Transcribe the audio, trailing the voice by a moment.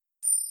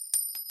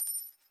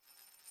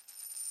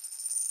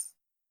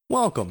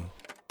Welcome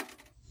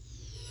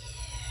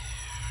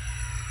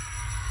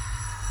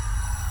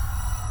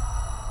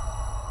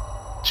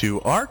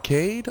to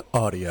Arcade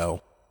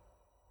Audio.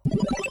 I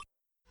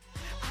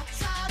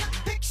try to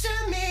picture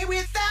me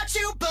without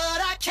you, but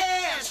I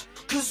can't.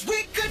 'Cause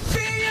we could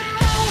be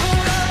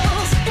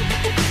immortals,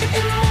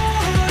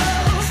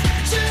 immortals,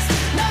 just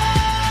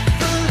not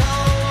for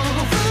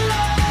long, for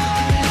long.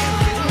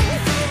 Live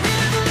with me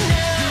forever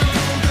now.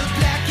 Pull the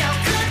blackout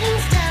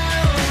curtains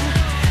down,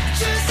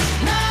 just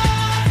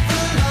not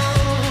for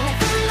long,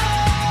 for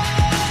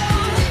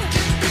long. We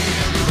could be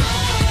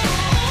immortals,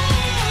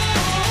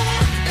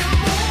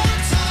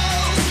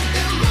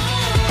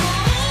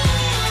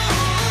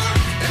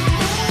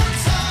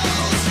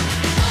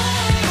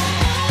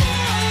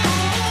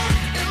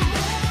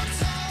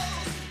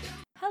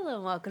 Hello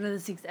and welcome to the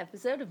 6th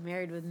episode of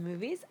Married with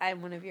Movies.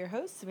 I'm one of your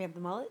hosts, Samantha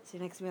Mullet. So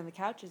next to me on the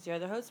couch is your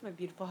other host, my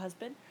beautiful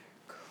husband,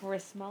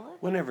 Chris Mullet.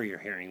 Whenever you're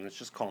hearing this,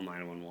 just call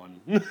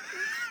 911.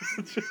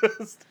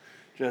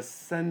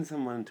 just send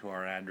someone to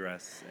our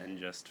address and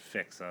just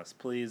fix us,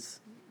 please.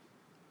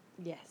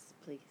 Yes,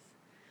 please.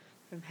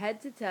 From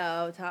head to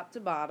toe, top to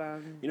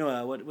bottom. You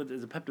know, what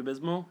is it,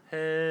 Pepto-Bismol?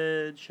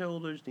 Head,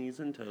 shoulders, knees,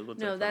 and toes. What's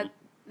No, that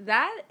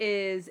that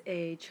is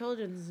a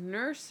children's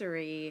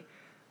nursery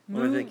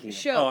What am I thinking of?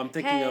 show. Oh, I'm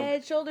thinking of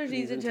Head, shoulders,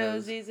 knees and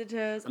toes, knees and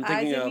toes, I'm eyes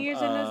thinking and of,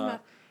 ears and nose and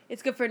mouth.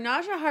 It's good for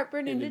nausea,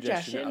 heartburn,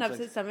 indigestion. indigestion, I was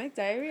upset like- stomach,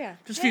 diarrhea.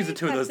 Just fuse the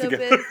two of those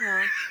together.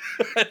 Pepto-Bismol.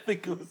 I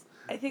think it was.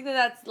 I think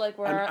that's like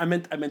where I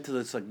meant to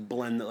just like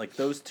blend that. Like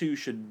those two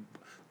should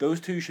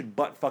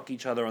butt fuck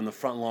each other on the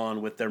front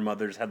lawn with their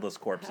mother's headless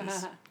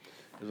corpses.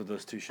 Is what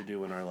those two should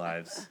do in our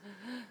lives.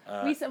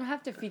 we some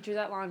have to feature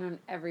that line on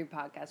every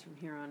podcast from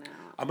here on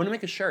out. I'm gonna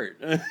make a shirt.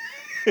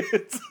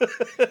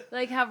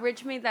 Like how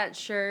Rich made that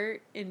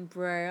shirt in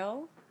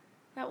Braille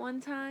that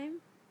one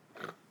time.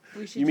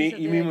 We should You do mean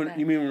something like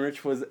that. when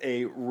Rich was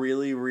a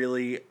really,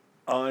 really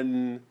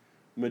unmature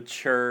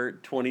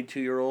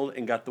 22-year-old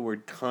and got the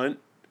word cunt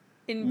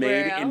in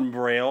made Braille? in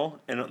Braille,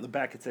 and on the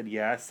back it said,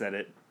 "Yeah, I said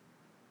it." It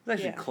was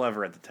actually Yeah.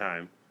 clever at the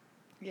time,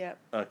 Yep.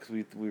 because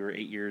we were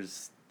 8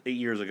 years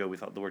ago. We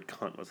thought the word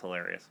cunt was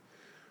hilarious.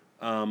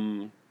 Are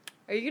you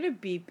gonna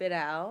beep it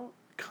out?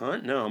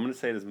 Cunt? No, I'm gonna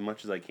say it as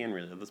much as I can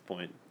really at this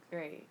point.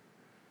 Great.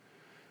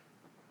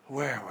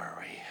 Where were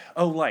we?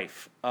 Oh,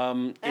 life.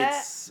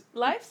 It's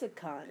Life's a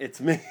cunt. It's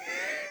May.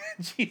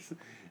 Jeez.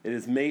 It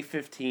is May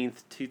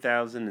 15th,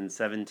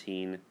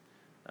 2017.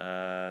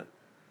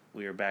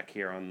 We are back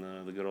here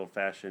on the good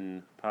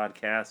old-fashioned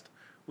podcast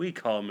we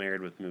call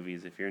Married with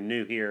Movies. If you're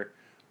new here,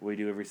 what we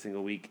do every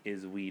single week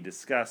is we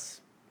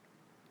discuss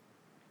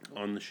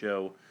on the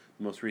show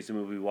the most recent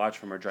movie we watched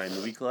from our giant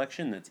movie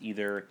collection that's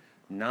either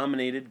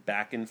nominated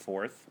back and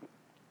forth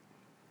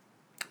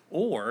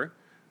or,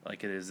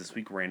 like it is this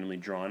week, randomly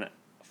drawn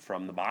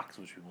from the box,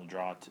 which we will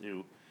draw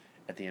to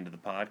at the end of the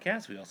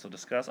podcast. We also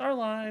discuss our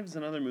lives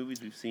and other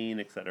movies we've seen,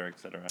 etc.,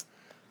 etc.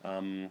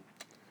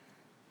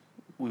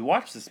 We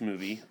watched this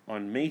movie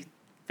on May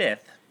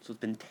 5th, so it's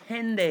been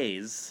 10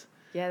 days.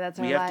 Yeah, that's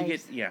our We have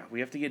lives. we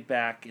have to get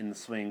back in the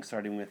swing,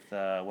 starting with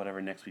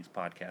whatever next week's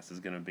podcast is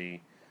going to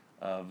be,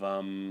 of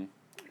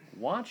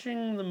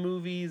watching the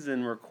movies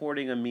and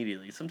recording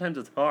immediately. Sometimes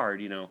it's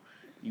hard, you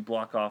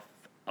block off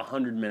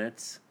 100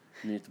 minutes,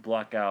 and you have to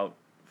block out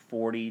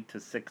 40 to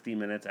 60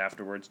 minutes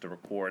afterwards to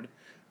record.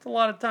 It's a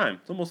lot of time.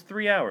 It's almost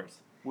 3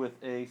 hours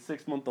with a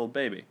 6-month-old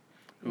baby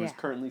who is Yeah.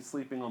 currently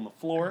sleeping on the Oh,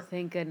 floor.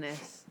 thank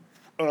goodness.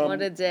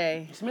 What a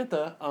day.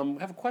 Samantha, I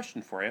have a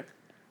question for you.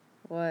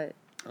 What?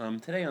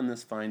 Today on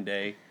this fine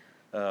day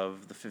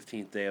of the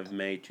 15th day of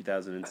May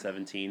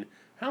 2017,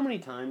 how many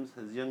times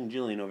has young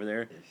Jillian over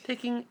there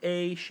taking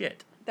a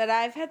shit? That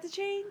I've had to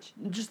change?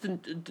 Just in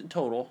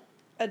total.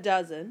 A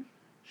dozen.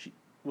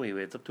 Wait,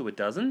 it's up to a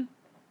dozen?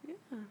 Yeah.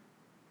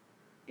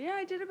 Yeah,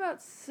 I did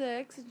about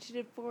 6, and she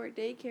did 4 at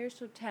daycare,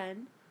 so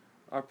 10.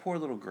 Our poor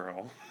little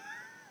girl.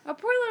 A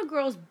poor little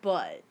girl's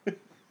butt.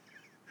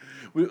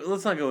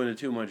 Let's not go into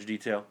too much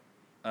detail.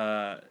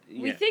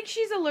 We think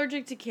she's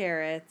allergic to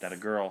carrots. That a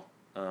girl.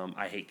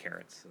 I hate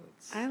carrots. So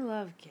I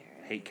love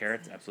carrots. hate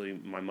carrots.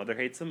 Absolutely. My mother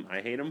hates them.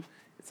 I hate them.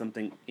 It's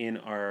something in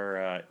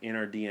our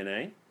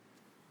DNA.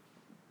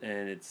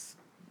 And it's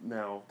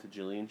now to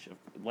Jillian.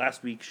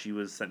 Last week she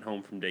was sent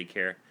home from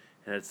daycare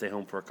and had to stay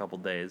home for a couple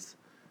days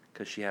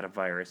because she had a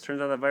virus.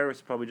 Turns out that virus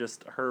is probably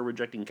just her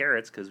rejecting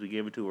carrots because we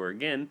gave it to her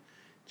again.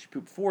 She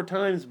pooped 4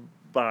 times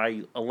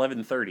by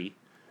 11:30.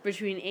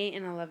 Between 8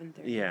 and 11:30.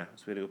 Yeah,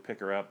 so we had to go pick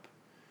her up.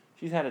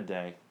 She's had a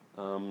day.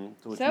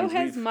 Which So means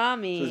has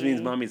Mommy. So this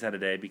means Mommy's had a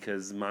day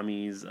because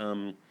Mommy's...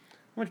 how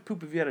much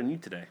poop have you had on you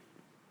today?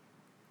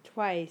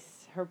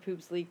 Twice her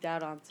poops leaked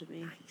out onto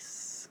me.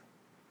 Nice.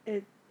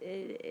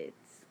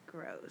 It's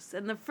gross.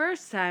 And the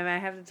first time I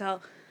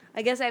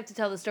guess I have to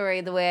tell the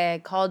story the way I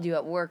called you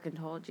at work and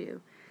told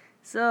you.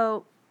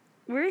 So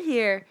we're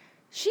here.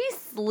 She's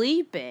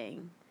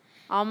sleeping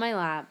on my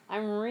lap.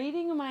 I'm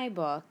reading my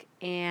book,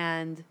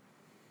 and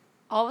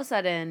all of a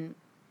sudden,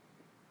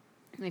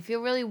 I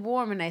feel really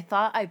warm, and I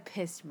thought I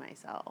pissed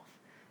myself.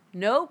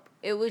 Nope,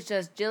 it was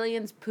just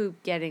Jillian's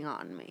poop getting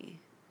on me.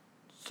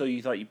 So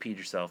you thought you peed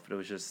yourself, but it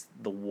was just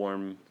the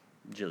warm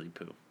jilly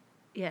poo.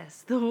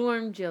 Yes, the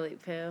warm jilly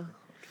poo.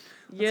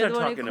 You're start the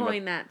one who talking about-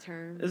 coined that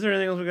term. Is there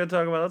anything else we got to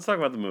talk about? Let's talk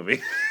about the movie.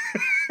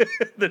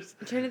 There's,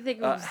 I'm trying to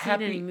think if we've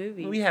seen any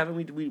movies. We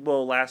haven't.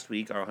 Well, last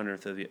week, our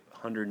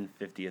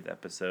 150th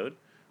episode,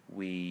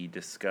 we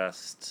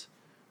discussed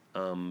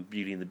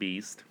Beauty and the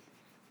Beast.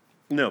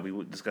 No, we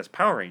discussed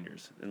Power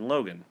Rangers and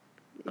Logan.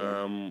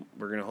 Yeah.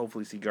 We're going to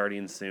hopefully see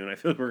Guardians soon. I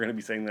feel like we're going to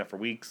be saying that for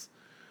weeks.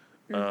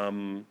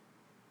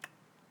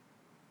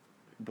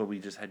 But we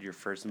just had your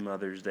first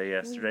Mother's Day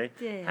yesterday.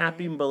 did.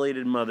 Happy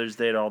belated Mother's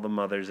Day to all the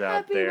mothers out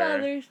Happy there.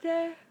 Mother's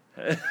Day.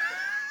 God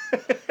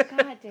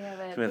damn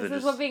it. Samantha This is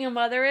just- what being a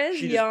mother is?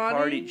 She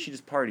Yawning?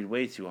 just partied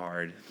way too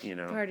hard, you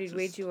know. Partied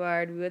way Just- too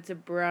hard. We went to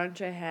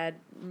brunch. I had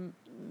You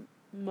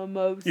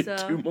mimosa.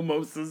 had 2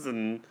 mimosas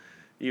and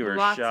you were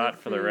Lots shot of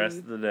for the rest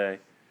food. of the day.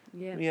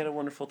 Yeah. We had a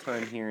wonderful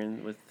time here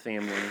with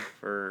family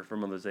for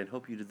Mother's Day. And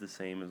hope you did the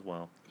same as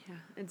well. Yeah.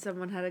 And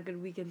someone had a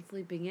good weekend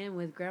sleeping in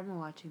with grandma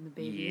watching the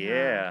baby.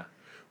 Yeah,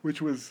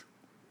 which was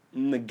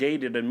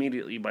negated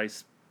immediately by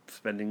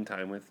spending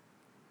time with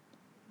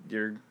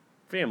your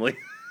family.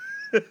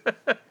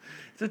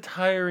 It's a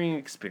tiring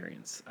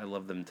experience. I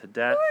love them to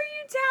death. Who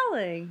are you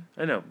telling?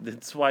 I know.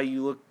 That's why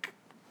you look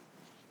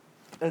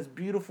as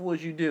beautiful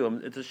as you do.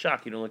 It's a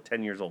shock you don't look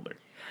 10 years older.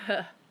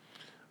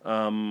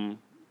 Then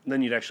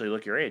you'd actually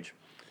look your age.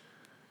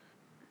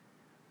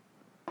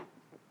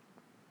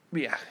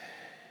 But yeah,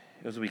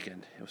 it was a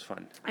weekend. It was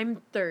fun.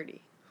 I'm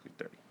 30. You're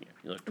 30. Yeah,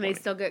 you look And they 20.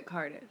 still get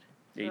carded.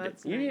 Yeah, you So did.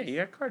 that's Yeah, nice. you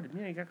got carded.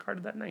 Yeah, you got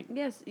carded that night.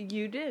 Yes,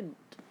 you did.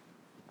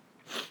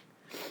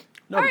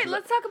 No, All right, because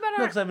let's talk about No, our...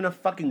 because I have enough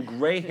fucking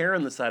gray hair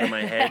on the side of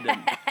my head and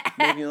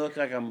make me look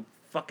like I'm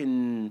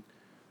fucking...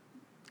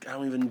 I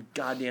don't even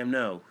goddamn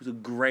know. Who's a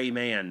gray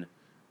man?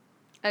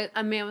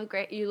 A man with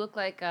gray... You look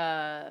like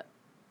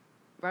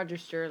Roger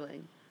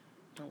Sterling.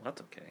 Oh,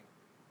 that's okay.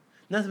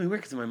 Nothing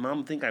weird because my mom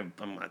would think I'm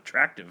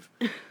attractive.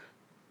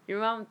 Your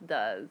mom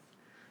does.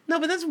 No,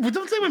 but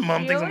don't say my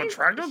mom She thinks I'm always-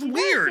 attractive. That's she does.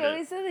 weird. She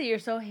always says that you're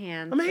so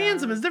handsome. I'm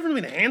handsome. It's different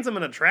between handsome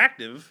and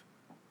attractive.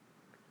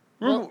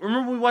 Well-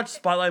 Remember we watched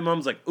Spotlight?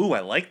 Mom's like, ooh, I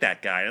like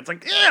that guy. It's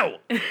like,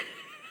 ew!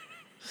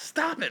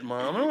 Stop it,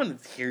 Mom. I don't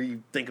want to hear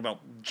you think about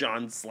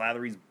John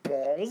Slattery's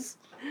balls.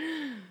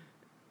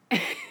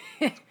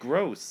 It's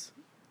gross.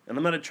 And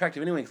I'm not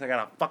attractive anyway because I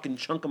got a fucking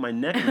chunk of my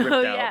neck ripped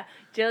Oh, out. yeah.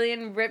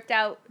 Jillian ripped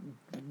out...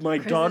 My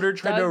Chris's daughter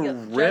tried to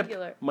rip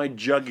jugular. my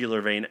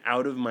jugular vein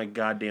out of my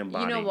goddamn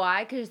body. You know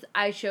why? Because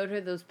I showed her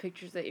those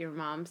pictures that your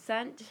mom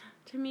sent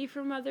to me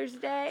for Mother's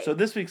Day. So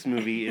this week's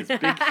movie is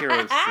Big Hero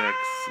 6,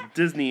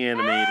 Disney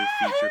animated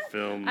feature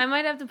film. I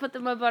might have to put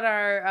them up on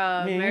our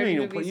Man, Married you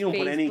don't Movies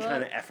put any Facebook.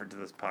 kind of effort to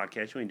this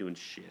podcast. You ain't doing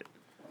shit.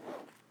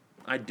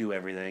 I do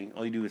everything.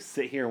 All you do is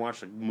sit here and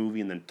watch the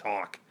movie and then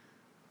talk.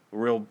 A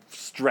real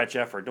stretch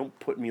effort. Don't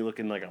put me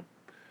looking like a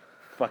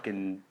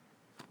fucking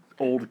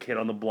old kid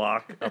on the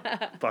block of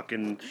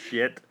fucking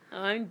shit.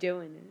 I'm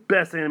doing it.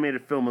 Best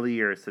animated film of the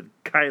year, said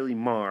Kylie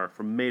Marr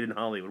from Made in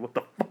Hollywood. What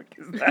the fuck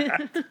is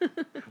that?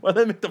 Why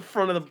did they make the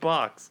front of the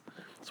box?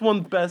 It's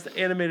one best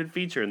animated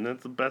feature, and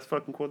that's the best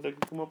fucking quote they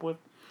can come up with.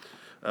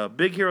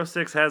 Big Hero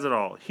 6 has it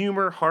all.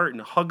 Humor, heart,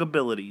 and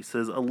huggability,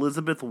 says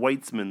Elizabeth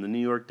Weitzman, the New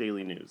York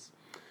Daily News.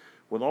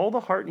 With all the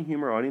heart and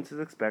humor audiences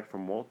expect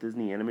from Walt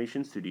Disney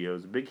Animation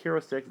Studios, Big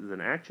Hero 6 is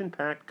an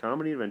action-packed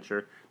comedy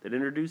adventure that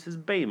introduces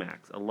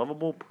Baymax, a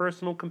lovable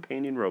personal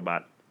companion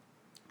robot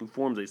who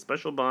forms a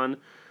special bond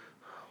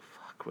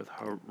with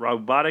her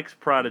robotics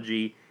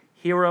prodigy,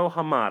 Hiro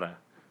Hamada.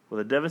 With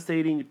a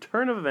devastating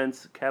turn of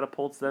events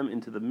catapults them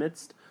into the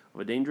midst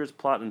of a dangerous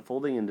plot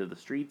unfolding into the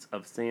streets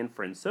of San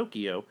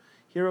Francisco,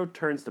 Hiro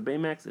turns to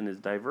Baymax and his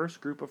diverse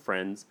group of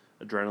friends,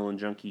 adrenaline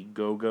junkie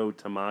Go-Go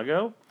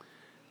Tamago,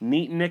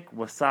 Neat Nick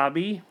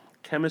Wasabi,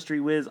 chemistry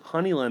whiz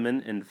Honey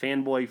Lemon, and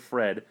fanboy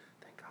Fred,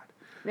 thank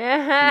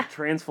God, who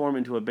transform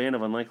into a band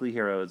of unlikely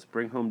heroes,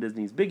 bring home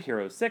Disney's Big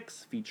Hero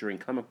 6, featuring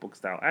comic book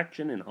style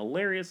action and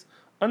hilarious,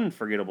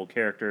 unforgettable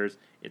characters.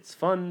 It's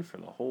fun for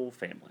the whole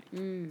family.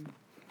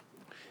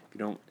 If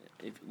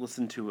you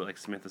listen to, like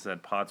Samantha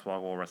said,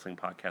 Podswoggle Wrestling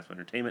Podcast of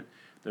Entertainment,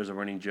 there's a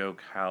running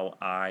joke how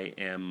I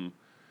am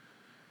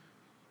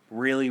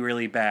really,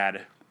 really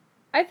bad.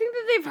 I think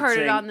that they've heard it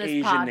saying on this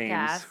Asian podcast.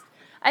 names.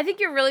 I think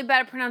you're really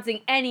bad at pronouncing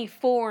any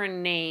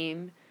foreign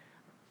name.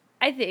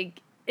 I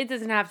think it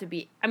doesn't have to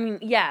be. I mean,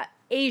 yeah,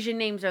 Asian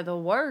names are the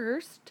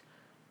worst,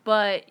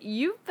 but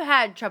you've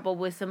had trouble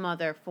with some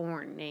other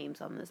foreign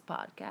names on this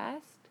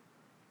podcast.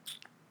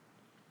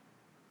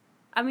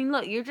 I mean,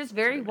 look, you're just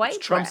very white.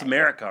 It's Trump's bread.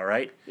 America,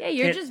 right? Yeah,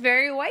 you're Can't- just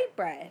very white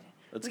bread.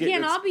 Let's We get-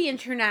 can't let's- all be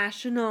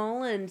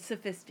international and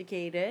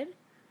sophisticated.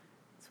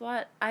 It's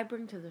what I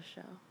bring to the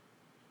show.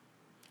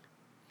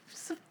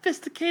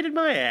 Sophisticated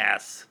my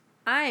ass.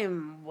 I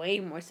am way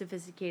more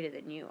sophisticated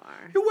than you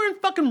are. You're wearing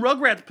fucking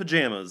Rugrats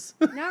pajamas.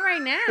 Not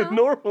right now.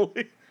 Normally.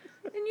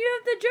 And you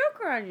have the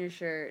Joker on your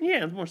shirt.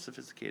 Yeah, it's more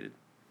sophisticated.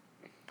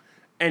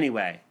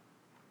 Anyway.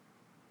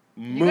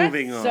 You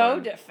Moving got on. so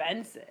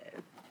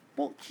defensive.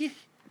 Well,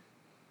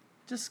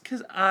 just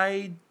because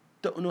I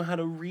don't know how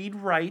to read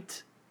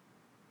right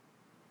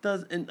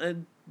does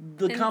the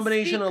And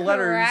combination speak of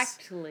letters.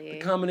 correctly. The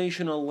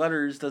combination of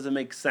letters doesn't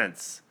make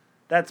sense.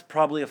 That's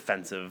probably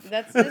offensive.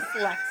 That's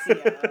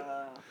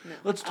dyslexia. No.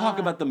 Let's talk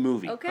about the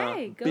movie.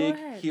 okay, go Big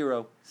ahead.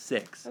 Hero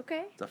 6.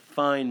 Okay. It's a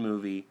fine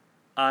movie.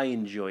 I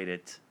enjoyed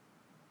it.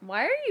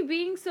 Why are you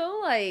being so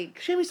like?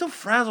 She made me so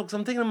frazzled because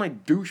I'm thinking of my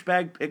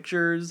douchebag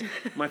pictures.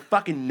 My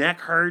fucking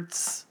neck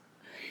hurts.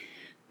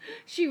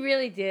 She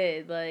really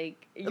did.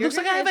 Like it looks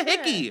like I have a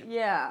hickey.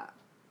 Yeah.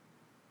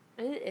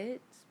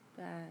 It's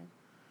bad.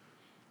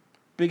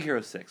 Big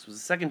Hero 6 was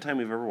the second time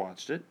we've ever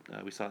watched it.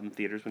 We saw it in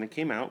theaters when it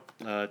came out.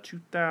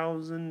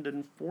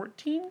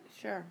 2014?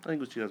 Sure. I think it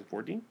was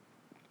 2014.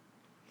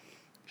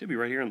 Should be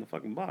right here in the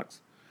fucking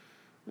box.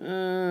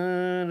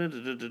 No, maybe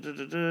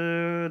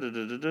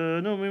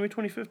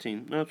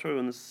 2015. No, that's probably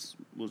when this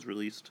was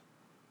released.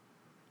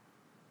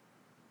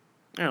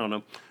 I don't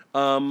know.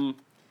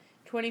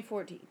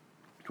 2014.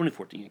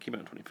 2014. It came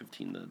out in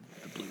 2015, the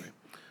Blu-ray.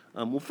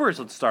 Well, first,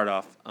 let's start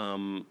off.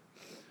 I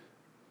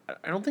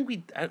don't think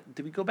we...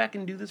 did we go back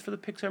and do this for the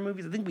Pixar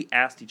movies? I think we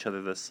asked each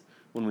other this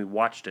when we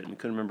watched it, and we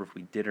couldn't remember if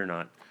we did or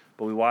not.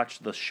 But we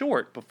watched the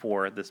short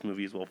before this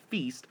movie as well,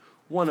 Feast,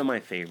 one of my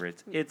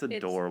favorites. It's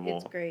adorable.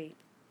 It's great.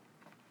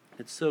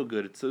 It's so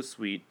good. It's so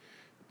sweet.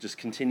 Just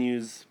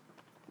continues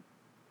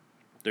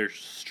their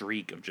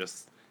streak of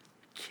just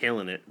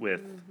killing it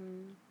with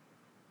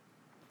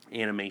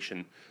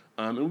animation.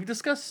 And we've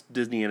discussed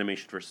Disney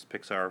animation versus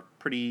Pixar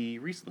pretty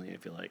recently, I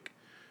feel like.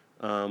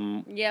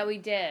 Yeah, we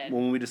did.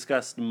 When we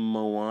discussed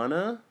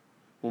Moana,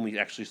 when we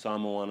actually saw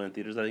Moana in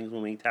theaters, I think is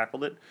when we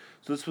tackled it.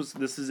 So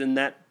this is in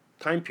that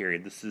time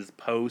period. This is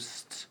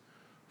post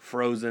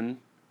Frozen.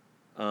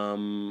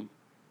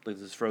 Like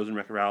this is Frozen,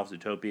 Wreck-It Ralph,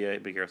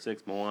 Zootopia, Big Hero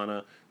 6,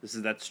 Moana. This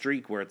is that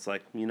streak where it's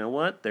like, you know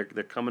what? They're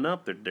coming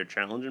up. They're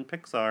challenging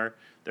Pixar.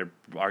 They're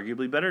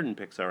arguably better than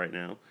Pixar right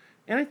now.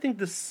 And I think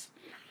this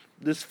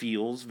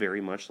feels very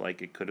much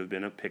like it could have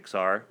been a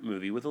Pixar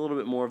movie with a little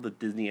bit more of the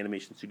Disney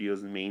Animation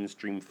Studios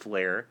mainstream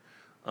flair.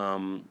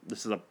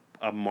 This is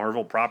a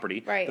Marvel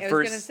property. Right, I was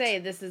going to say,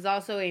 this is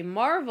also a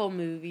Marvel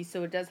movie,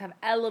 so it does have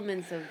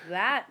elements of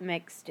that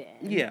mixed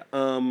in. Yeah,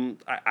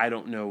 I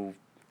don't know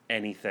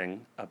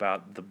anything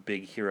about the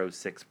Big Hero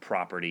 6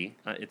 property.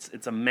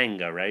 It's a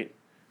manga, right?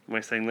 Am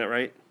I saying that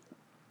right?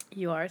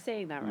 You are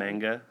saying that right.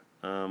 Manga.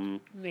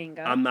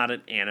 Manga. I'm not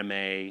an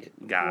anime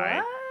guy.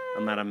 What?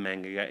 I'm not a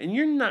manga guy. And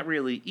you're not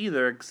really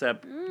either,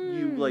 except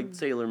you like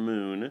Sailor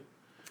Moon.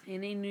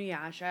 And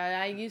Inuyasha.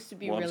 I used to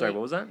be Well, really... I'm sorry,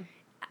 what was that?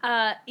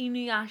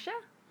 Inuyasha?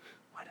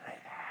 Why did I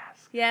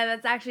ask? Yeah,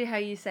 that's actually how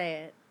you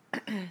say it.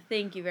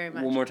 Thank you very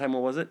much. One more time,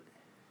 what was it?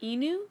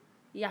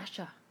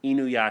 Inuyasha.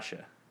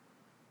 Inuyasha.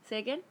 Say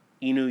again?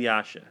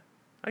 Inuyasha.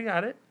 I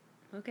got it.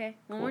 Okay.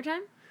 One Cool. more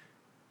time?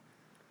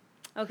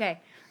 Okay.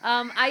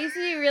 I used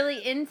to be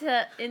really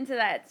into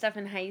that stuff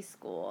in high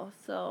school,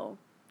 so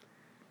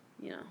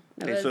you know.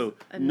 I Okay, was so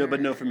a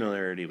but no nerd.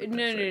 familiarity with No,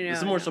 this, no, right? no, This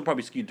is more no. so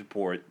probably skewed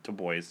to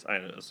boys, I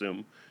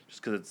assume,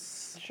 just because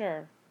it's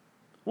Sure.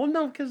 well,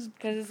 no, because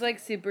Because it's like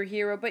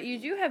superhero, but you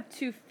do have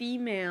two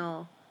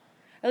female.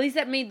 At least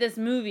that made this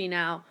movie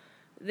now.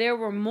 There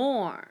were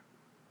more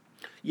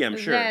yeah, I'm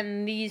sure.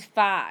 than these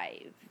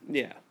 5.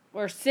 Yeah,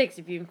 Or 6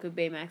 if you include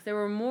Baymax. There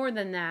were more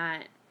than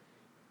that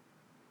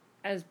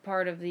as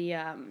part of the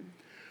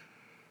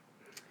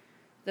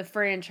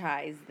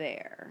franchise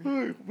there.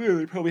 yeah,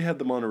 they probably had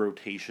them on a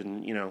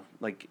rotation, you know,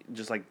 like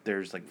just like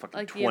there's like fucking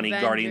Like the 20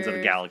 Guardians of the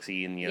Avengers.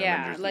 Galaxy and Yeah,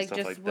 Avengers and like stuff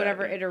just like that.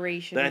 whatever yeah.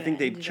 iteration. Then I it think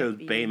they ended up chose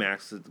being.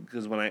 Baymax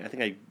because when I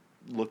think I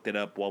looked it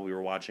up while we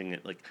were watching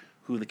it, like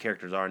who the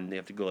characters are, and they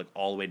have to go like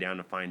all the way down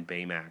to find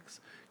Baymax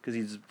because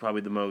he's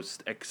probably the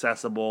most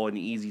accessible and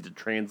easy to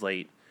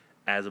translate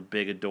as a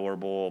big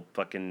adorable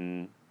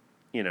fucking,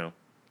 you know,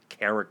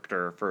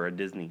 character for a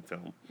Disney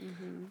film.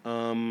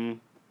 Mm-hmm.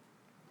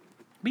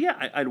 But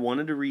yeah, I'd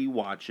wanted to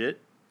rewatch it,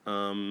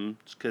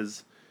 just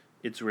because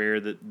it's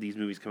rare that these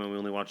movies come out. We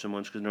only watch them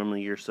once because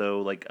normally you're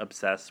so like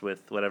obsessed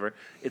with whatever.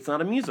 It's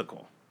not a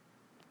musical,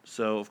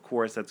 so of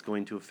course that's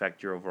going to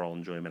affect your overall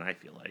enjoyment. I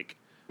feel like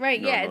Right,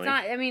 yeah, it's normally.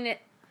 not. I mean,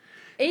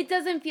 it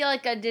doesn't feel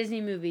like a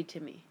Disney movie to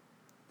me.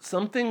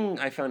 Something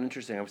I found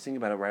interesting. I was thinking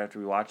about it right after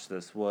we watched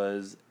this.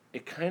 Was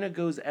it kind of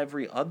goes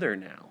every other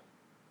now,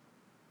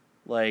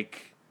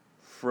 like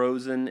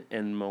Frozen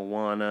and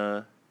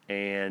Moana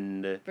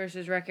and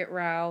Versus Wreck-It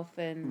Ralph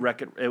and...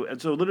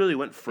 Wreck-It. So it literally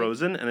went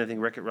Frozen, and I think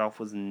Wreck-It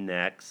Ralph was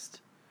next.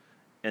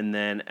 And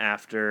then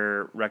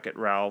after Wreck-It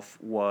Ralph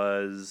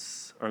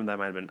was... Or that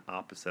might have been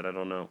opposite, I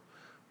don't know.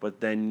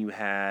 But then you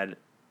had...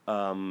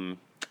 what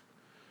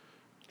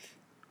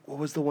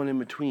was the one in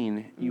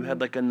between? You had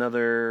like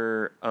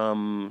another...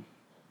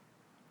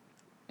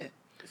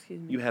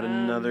 Excuse me. you had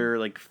another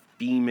like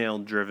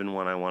female-driven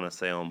one, I want to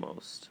say,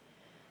 almost.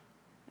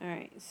 All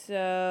right,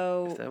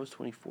 so... If that was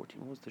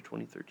 2014, what was the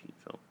 2013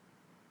 film?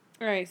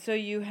 All right, so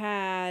you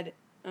had...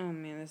 Oh,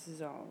 man, this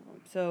is all of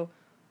them. So,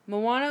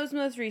 Moana was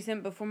most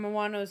recent. Before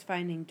Moana was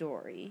Finding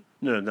Dory.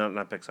 No,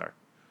 not Pixar.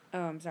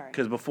 Oh, I'm sorry.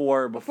 Because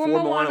before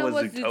Moana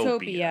was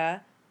Zootopia.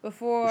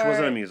 Before, which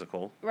wasn't a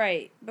musical.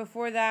 right.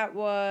 Before that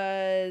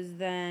was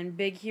then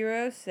Big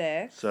Hero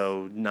 6.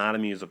 So not a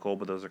musical,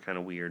 but those are kind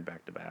of weird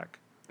back to back.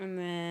 And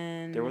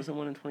then There wasn't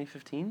one in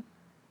 2015?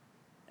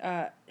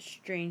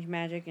 Strange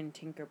Magic and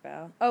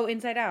Tinkerbell. Oh,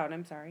 Inside Out.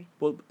 I'm sorry.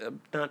 Well,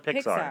 not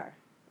Pixar.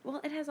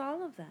 Well, it has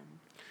all of them.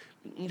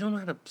 You don't know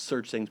how to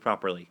search things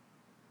properly.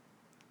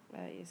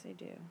 Yes, I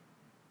do.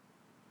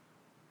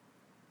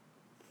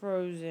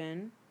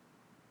 Frozen.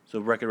 So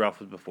Wreck-It Ralph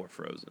was before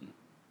Frozen.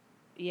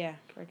 Yeah,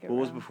 Wreck-It What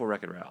was Ralph. before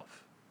Wreck-It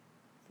Ralph?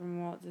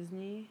 From Walt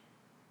Disney.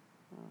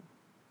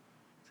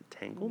 Is it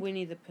Tangled?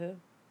 Winnie the Pooh.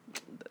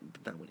 But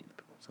not Winnie the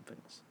Pooh. Something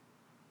else.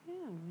 Yeah,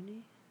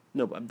 Winnie.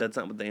 No, but that's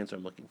not what the answer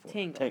I'm looking for.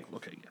 Tangled.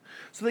 Okay, yeah.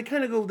 So they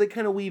kind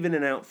of weave in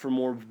and out for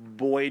more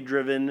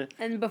boy-driven.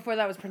 And before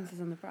that was Princess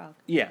and the Frog.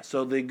 Yeah,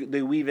 so they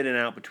weave in and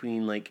out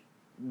between like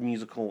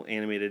musical,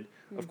 animated.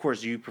 Of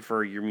course, you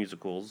prefer your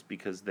musicals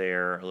because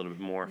they're a little bit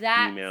more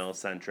That's-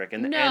 female-centric,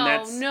 No,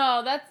 that's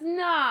that's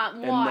not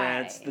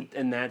why.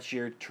 and that's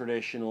your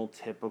traditional,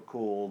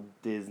 typical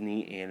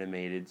Disney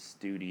animated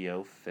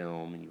studio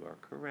film. You are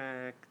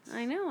correct.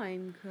 I know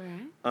I'm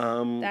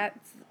correct.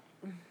 That's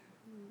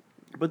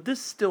But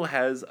this still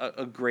has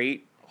a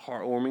great,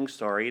 heartwarming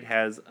story. It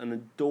has an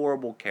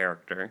adorable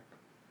character.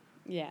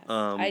 yes.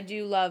 Um, I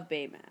do love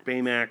Baymax.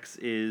 Baymax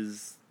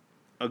is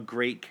a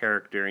great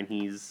character, and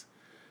he's.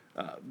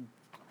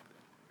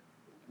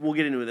 We'll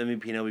get into it with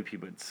MVP and LVP,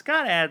 but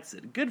Scott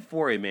Adsit, good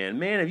for you, man.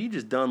 Man, have you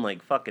just done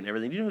like fucking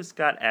everything? Do you know who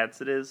Scott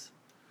Adsit is?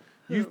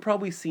 You've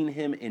probably seen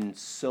him in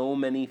so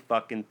many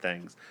fucking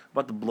things. I'm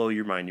about to blow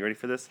your mind. You ready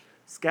for this?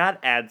 Scott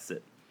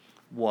Adsit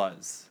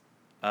was.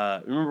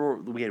 Remember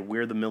we had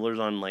We're the Millers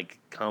on like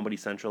Comedy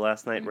Central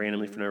last night,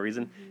 randomly for no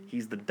reason?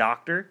 He's the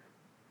doctor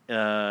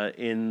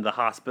in the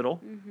hospital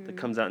that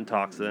comes out and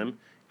talks to them.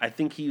 I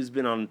think he's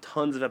been on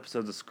tons of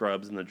episodes of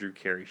Scrubs and the Drew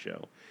Carey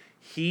Show.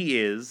 He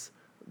is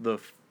the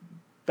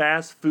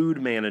fast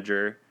food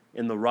manager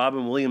in the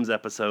Robin Williams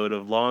episode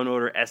of Law and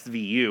Order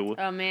SVU.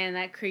 Oh man,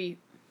 that creep.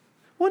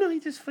 Well, no, he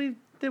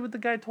did what the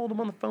guy told him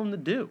on the phone to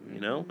do, you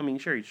know? I mean,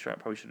 sure,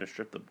 probably shouldn't have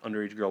stripped the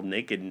underage girl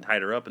naked and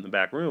tied her up in the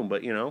back room,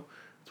 but, you know,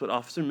 that's what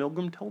Officer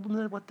Milgram told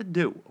him what to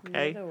do,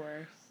 okay? You're the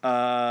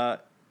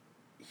worst.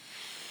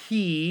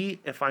 He,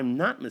 if I'm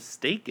not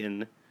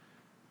mistaken,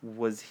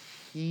 was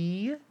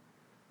he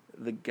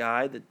the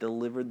guy that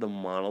delivered the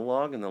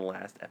monologue in the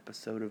last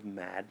episode of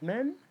Mad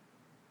Men?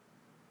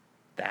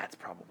 That's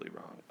probably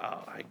wrong.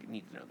 Oh, I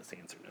need to know this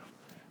answer now.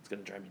 It's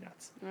going to drive me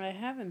nuts. I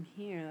have him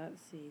here.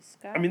 Let's see.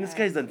 Scott. I mean, this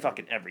guy's done Adsit.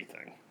 fucking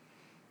everything.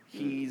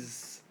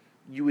 He's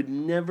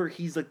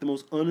like the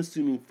most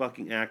unassuming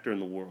fucking actor in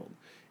the world.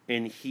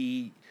 And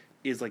he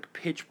is like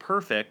pitch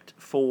perfect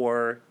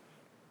for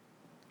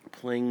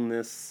playing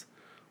this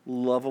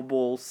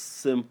lovable,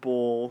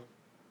 simple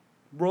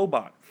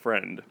robot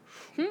friend.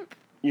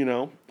 You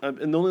know?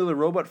 And the only other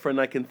robot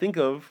friend I can think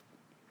of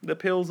that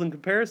pales in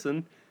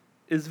comparison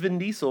is Vin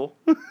Diesel.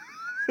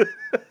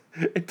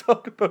 And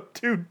talk about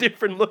two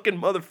different looking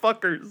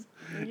motherfuckers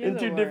You're and the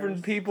two different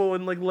worst. people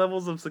and like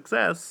levels of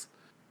success.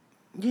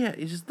 Yeah,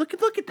 you just look at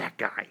that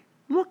guy.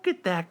 Look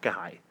at that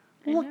guy.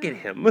 Look at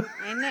him.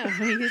 I know.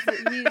 He's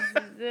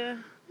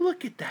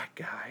Look at that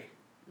guy.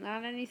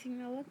 not anything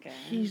to look at.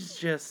 He's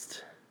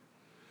just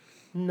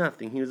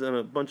nothing. He was on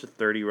a bunch of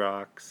 30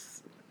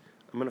 Rocks.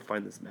 I'm gonna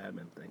find this Mad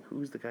Men thing.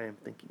 Who's the guy I'm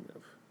thinking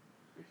of?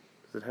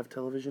 Does it have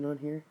television on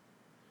here?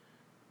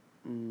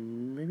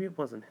 Maybe it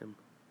wasn't him.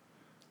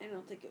 I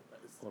don't think it was.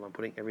 Hold on, I'm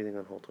putting everything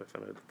on hold till I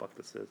find out who the fuck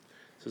this is.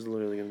 This is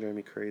literally gonna drive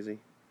me crazy.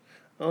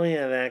 Oh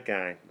yeah, that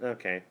guy.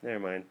 Okay, never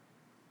mind.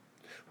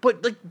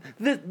 But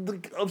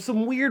like, of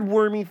some weird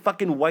wormy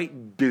fucking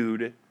white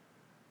dude.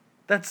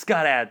 That's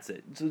Scott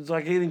Adsit. So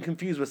I get him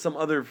confused with some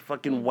other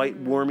fucking white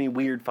wormy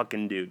weird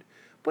fucking dude.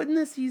 But in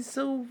this, he's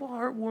so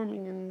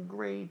heartwarming and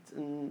great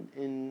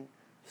and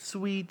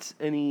sweet,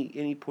 and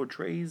he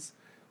portrays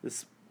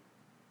this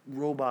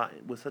robot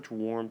with such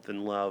warmth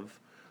and love.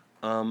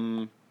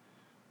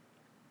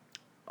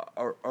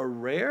 A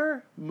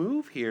rare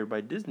move here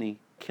by Disney,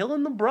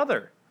 killing the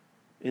brother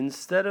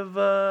instead of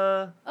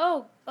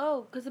Oh,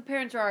 because the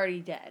parents are already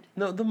dead.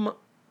 no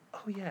oh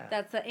yeah,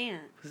 That's the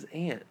aunt. his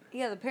aunt.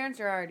 Yeah, the parents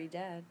are already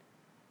dead.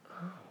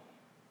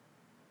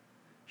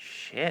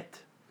 Shit.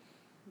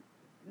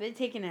 They're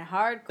taking it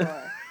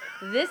hardcore.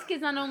 This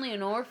kid's not only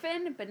an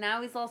orphan, but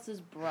now he's lost his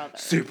brother.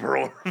 Super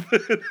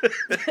orphan.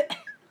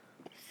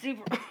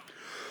 Super.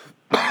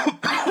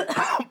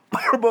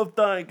 We're both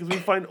dying because we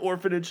find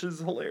orphanages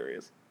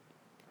hilarious.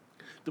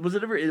 It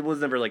was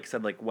never like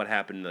said like what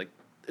happened. Like,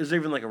 is there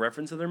even like a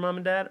reference to their mom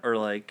and dad, or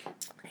like?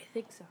 I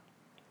think so.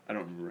 I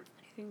don't remember.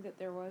 I think that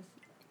there was.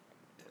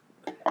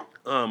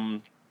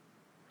 So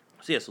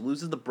yeah, so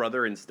loses the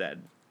brother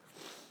instead.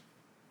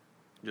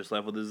 Just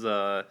left with his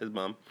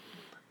mom.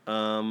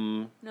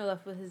 No,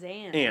 left with his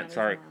aunt. not Aunt, his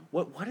sorry.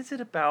 mom. What is it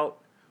about?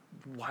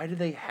 Why do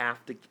they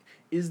have to?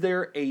 Is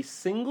there a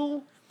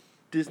single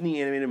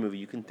Disney animated movie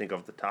you can think of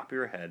at the top of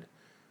your head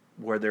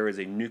where there is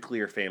a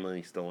nuclear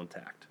family still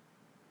intact?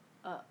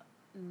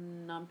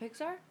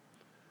 Non-Pixar?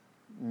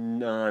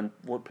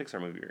 What Pixar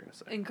movie were you gonna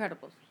say?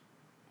 Incredibles.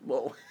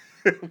 Well,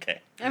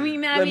 okay. I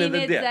mean, Then- then-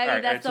 it's, yeah,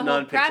 alright, that's so the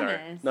whole non-Pixar.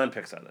 premise.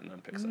 Non-Pixar then.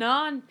 Non-Pixar.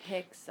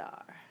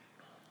 Non-Pixar.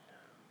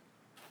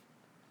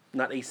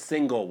 Not a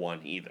single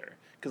one either.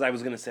 Because I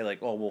was gonna say like,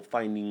 oh, well,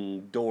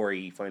 Finding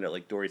Dory, find out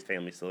like Dory's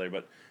family's still there,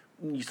 but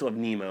you still have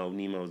Nemo.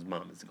 Nemo's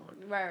mom is gone.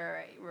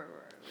 Right.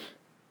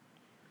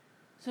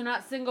 So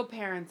not single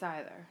parents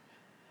either.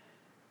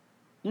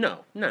 No.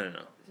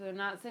 So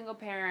not single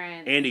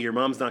parents. Andy, your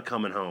mom's not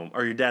coming home,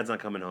 or your dad's not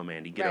coming home.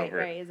 Andy, get over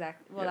Right, it.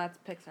 exactly. Well, Yeah. that's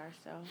Pixar,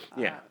 so.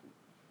 Yeah.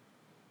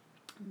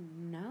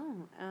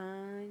 No,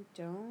 I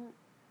don't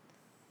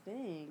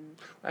think.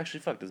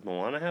 Actually, fuck. Does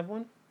Moana have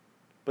one?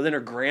 But then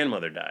her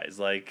grandmother dies.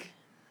 Like,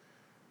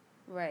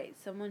 Right,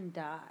 someone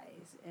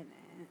dies in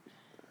it.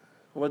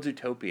 what's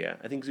Zootopia?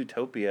 I think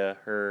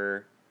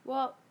Zootopia.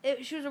 Well,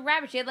 she was a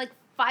rabbit. She had like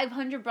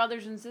 500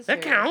 brothers and sisters.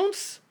 That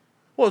counts.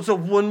 Well, so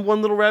one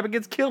little rabbit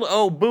gets killed.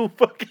 Oh, boo!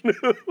 Fucking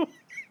who?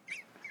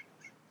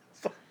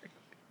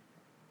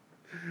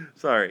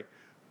 Sorry.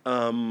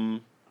 Wow.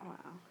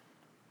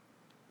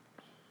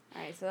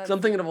 Alright, so that's. So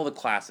I'm thinking of all the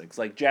classics.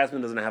 Like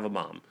Jasmine doesn't have a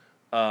mom.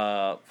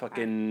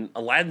 Fucking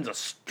Aladdin's a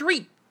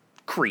street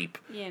creep.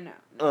 Yeah,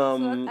 no.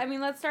 Um,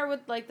 Let's start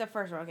with like the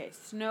first one. Okay,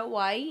 Snow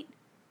White.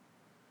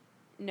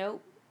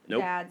 Nope.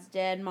 Nope. Dad's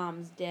dead.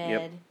 Mom's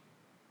dead.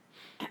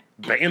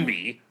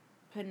 Bambi.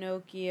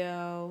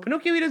 Pinocchio.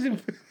 Pinocchio, he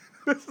doesn't.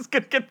 This is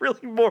gonna get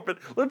really morbid.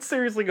 Let's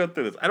seriously go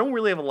through this. I don't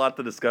really have a lot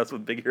to discuss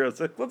with Big Hero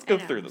 6. Let's go I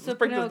know. through this. So Let's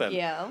break this Pinocchio.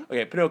 down.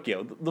 Okay,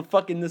 Pinocchio. The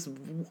fucking this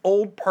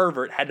old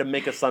pervert had to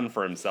make a son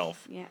for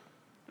himself. Yeah.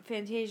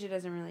 Fantasia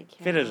doesn't really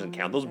count. It doesn't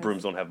count. Those because-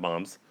 brooms don't have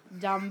moms.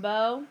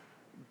 Dumbo.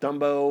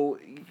 Dumbo.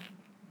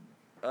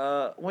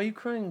 What are you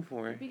crying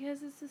for?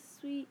 Because it's a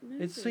sweet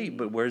movie. It's sweet,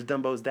 but where's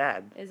Dumbo's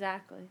dad?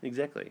 Exactly.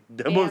 Exactly.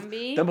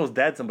 Bambi. Dumbo's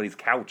dad's somebody's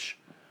couch.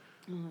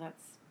 Oh,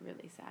 that's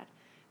really sad.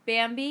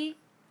 Bambi.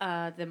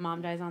 The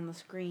mom dies on the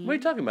screen. What are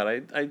you talking about?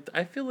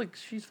 I feel like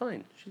she's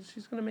fine.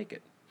 She's gonna make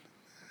it.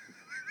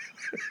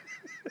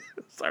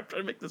 Sorry, I'm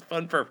trying to make this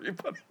fun for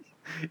everybody.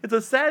 It's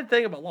a sad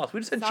thing about Lost.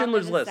 We just had Song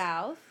Schindler's of the List.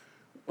 South.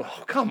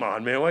 Oh, come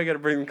on, man. Why you gotta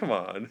bring... Come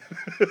on.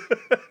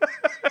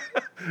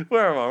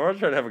 Where am I? We're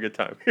trying to have a good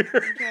time here.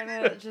 I'm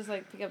trying to just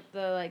like pick up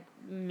the like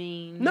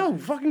main. No,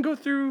 fucking go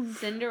through...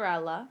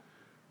 Cinderella.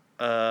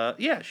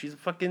 Yeah, she's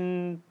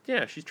fucking...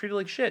 Yeah, she's treated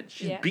like shit.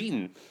 She's Yeah.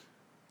 beaten.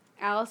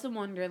 Alice in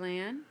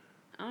Wonderland.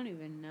 I don't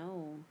even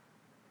know.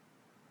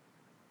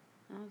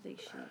 I don't think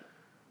she.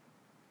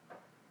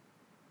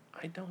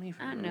 I don't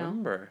even I don't know.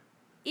 remember.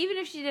 Even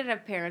if she did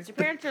have parents, her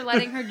parents are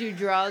letting her do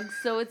drugs,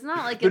 so it's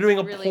not like They're it's doing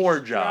a really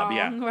poor job,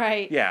 yeah. strong,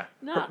 Right. Yeah.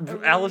 Not a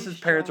really Alice's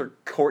parents strong- are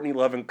Courtney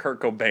Love and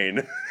Kurt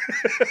Cobain.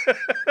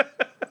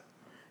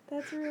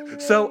 That's really.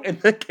 So, in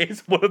that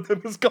case, one of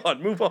them is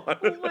gone. Move on.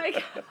 Oh my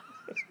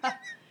god.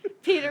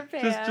 Peter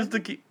Pan. just to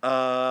keep...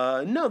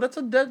 no, that's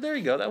a... There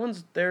you go. That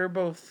one's... They're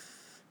both...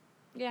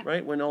 Yeah.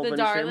 Right? When all The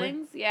Benny's family?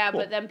 Darlings, yeah,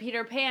 Cool. but then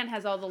Peter Pan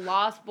has all the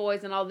lost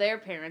boys and all their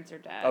parents are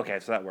dead. Okay,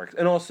 so that works.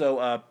 And also,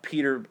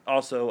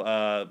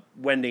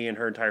 Wendy and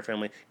her entire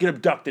family get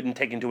abducted and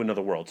taken to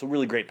another world. So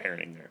really great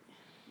parenting there.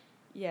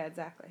 Yeah,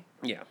 exactly.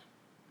 Yeah.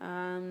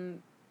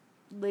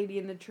 Lady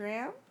and the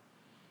Tramp.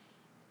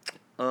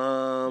 I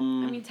I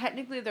mean,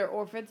 technically they're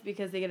orphans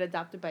because they get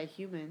adopted by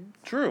humans.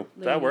 true.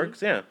 Lady. That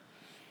works. Yeah.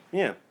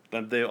 Yeah.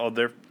 All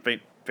their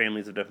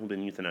families have definitely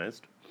been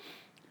euthanized.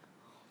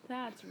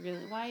 That's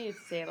really why you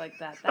say it like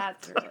that.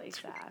 That's really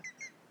sad.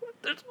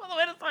 There's one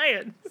way to say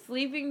it.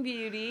 Sleeping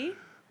Beauty.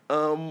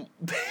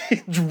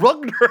 They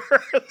drugged her.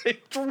 They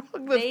drugged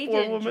this They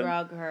poor did woman.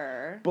 drug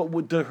her.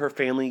 But does her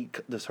family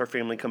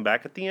come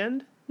back at the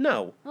end?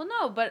 No. Well,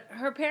 no, but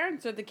her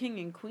parents are the king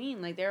and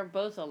queen. Like they're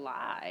both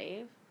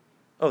alive.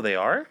 Oh, they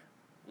are?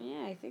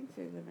 Yeah, I think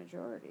they're the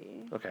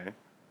majority. Okay.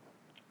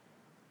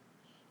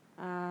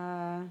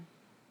 Uh,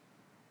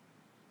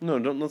 No,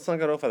 let's not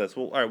go off of this.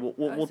 All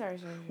right, sorry.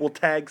 we'll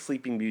tag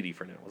Sleeping Beauty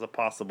for now as a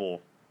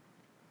possible.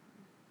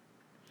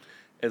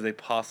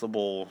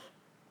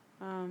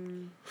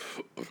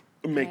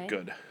 Make Okay.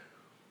 good.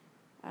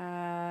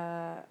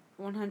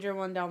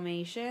 101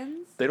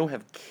 Dalmatians. They don't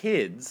have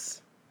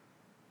kids.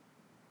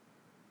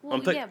 Well,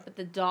 I'm yeah, but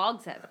the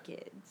dogs have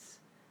kids.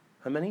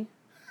 How many?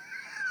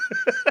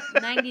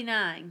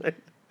 99.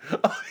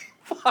 Oh,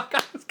 fuck!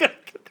 I was gonna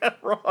get that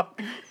wrong.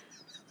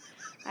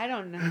 I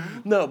don't know.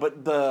 No,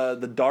 but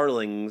the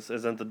Darlings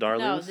isn't the No,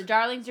 Darlings. the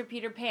Darlings are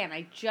Peter Pan.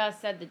 I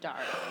just said the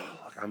Darlings.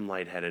 Fuck, I'm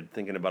lightheaded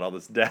thinking about all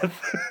this death.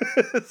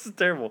 This is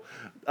terrible.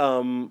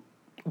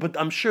 But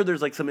I'm sure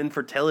there's like some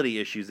infertility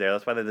issues there.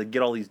 That's why they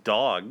get all these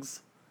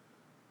dogs.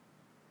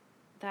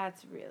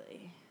 That's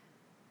really.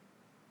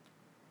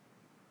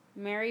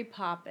 Mary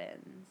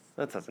Poppins.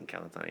 That doesn't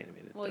count. It's not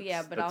animated. Well, That's-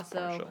 yeah, but that's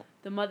also partial.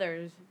 the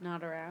mother's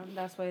not around.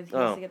 That's why he has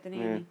Oh, to get the yeah.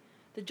 nanny.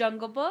 The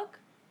Jungle Book.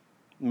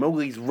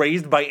 Mowgli's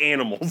raised by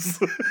animals.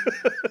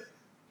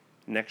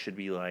 Next should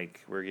be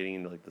like we're getting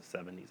into like the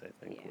 70s, I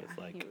think, Yeah, with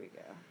like here we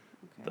go.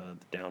 Okay.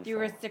 the downfall. The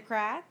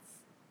Aristocrats.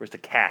 Where's the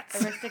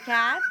cats?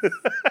 Aristocats.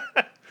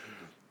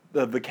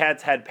 the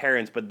cats had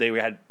parents, but they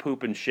had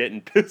poop and shit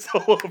and piss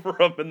all over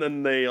them, and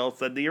then they all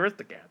said the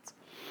Aristocats.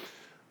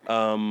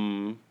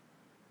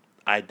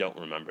 I don't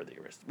remember the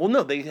Aristocats. Well,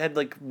 no, they had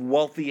like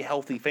wealthy,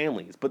 healthy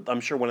families, but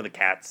I'm sure one of the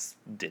cats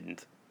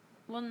didn't.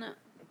 Well, no.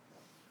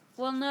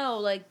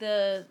 Like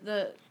the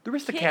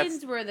Aristocats-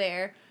 kittens were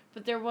there,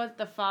 but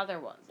the father The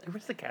wasn't.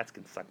 Aristocats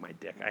can suck my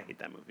dick. I hate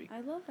that movie.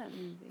 I love that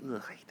movie.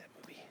 Ugh, I hate that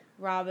movie.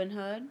 Robin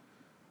Hood.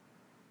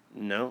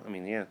 No, I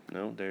mean, yeah,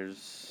 no,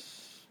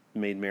 there's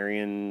Maid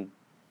Marian.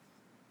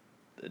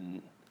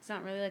 It's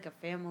not really like a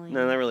family.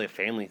 No, not really a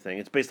family thing.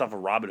 It's based off of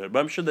Robin Hood, but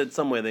I'm sure that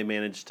some way they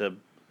managed to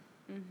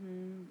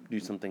do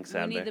something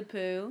sad Winnie there. the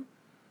Pooh.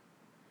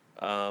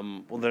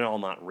 Well, they're all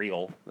not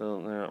real. They're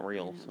not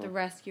real. The So.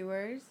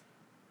 Rescuers.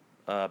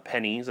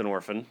 Penny's an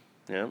orphan.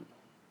 Yeah.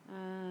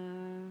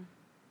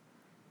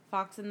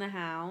 Fox and the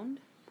Hound.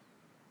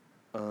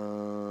 I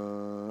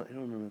don't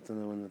remember. That's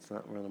another one that's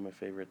not one of my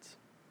favorites.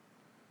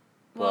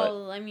 But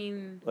Well, I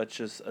mean, let's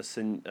just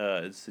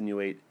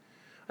insinuate.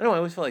 I know. I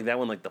always felt like that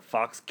one, like the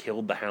fox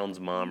killed the hound's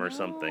mom or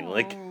something.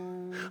 Like,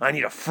 no. I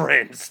need a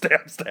friend.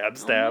 Stab, stab,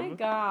 stab. Oh my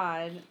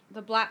God.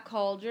 The Black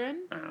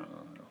Cauldron. I don't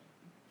know.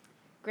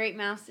 Great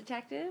Mouse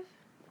Detective.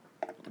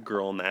 The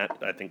girl in that,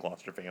 I think,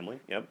 lost her family.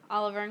 Yep.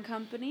 Oliver and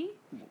Company.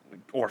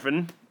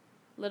 Orphan.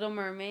 Little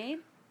Mermaid.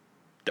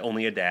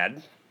 Only a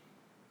dad.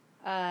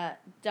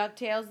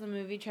 DuckTales, the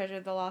movie Treasure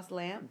of the Lost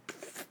Lamp.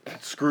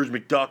 Scrooge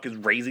McDuck is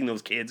raising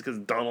those kids because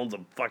Donald's a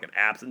fucking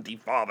absentee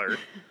father.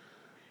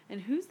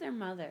 And who's their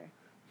mother?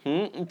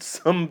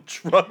 Some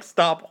truck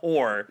stop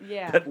whore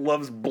Yeah. that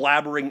loves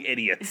blabbering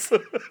idiots.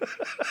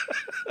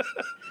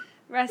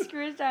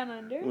 Rescuers Down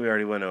Under. We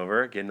already went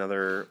over. Get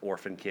another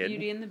orphan kid.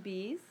 Beauty and the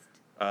Beast.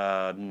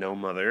 No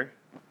mother.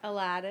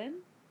 Aladdin.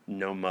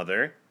 No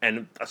mother.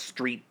 And a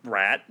street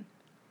rat.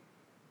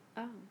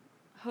 Oh.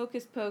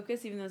 Hocus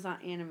Pocus, even though it's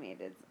not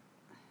animated.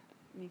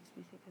 Makes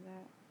me think of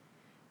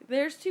that.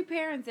 There's two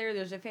parents there.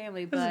 There's a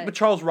family, But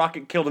Charles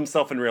Rocket killed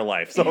himself in real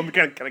life, so I'm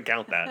gonna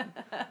count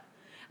that.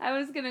 I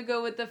was going to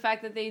go with the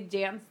fact that they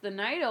dance the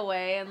night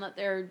away and let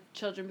their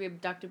children be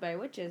abducted by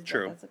witches.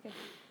 True. But that's okay.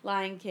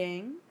 Lion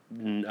King.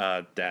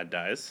 Dad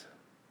dies.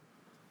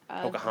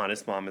 Uh,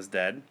 Pocahontas' mom is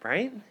dead,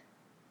 right?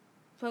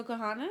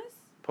 Pocahontas?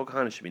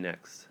 Pocahontas should be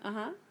next.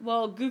 Uh-huh.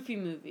 Well, Goofy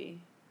movie.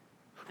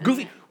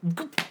 Goofy.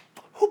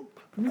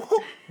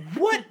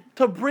 What?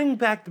 To bring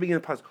back the beginning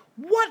of the podcast,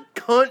 what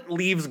cunt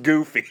leaves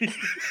Goofy?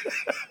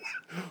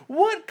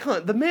 What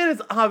cunt? The man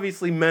is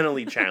obviously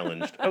mentally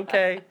challenged,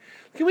 okay?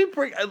 Can we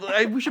bring...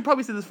 we should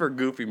probably say this for a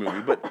Goofy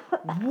movie, but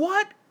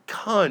what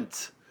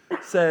cunt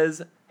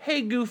says,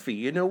 hey, Goofy,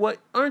 you know what?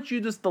 Aren't you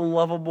just the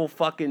lovable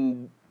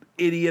fucking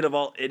idiot of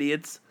all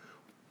idiots?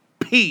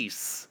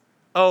 Peace.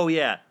 Oh,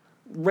 yeah.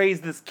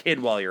 Raise this kid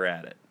while you're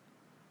at it.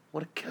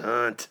 What a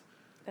cunt.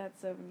 That's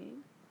so mean.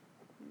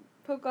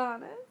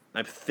 Pocahontas?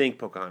 I think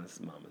Pocahontas'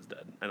 mom is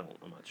dead. I'm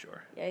not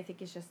sure. Yeah, I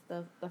think it's just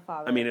the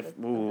father. I mean, of if...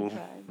 the Ooh.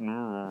 tribe.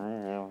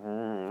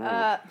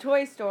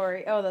 Toy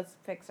Story. Oh, that's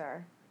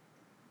Pixar.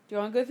 Do you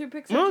want to go through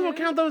Pixar? No, too? we'll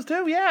count those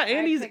too. Yeah,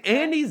 Pixar.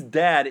 Andy's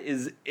dad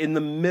is in the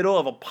middle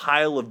of a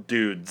pile of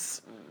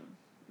dudes.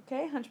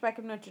 Okay, Hunchback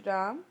of Notre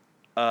Dame.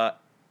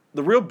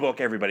 The real book,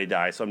 everybody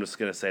dies, so I'm just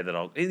going to say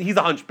that he's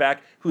a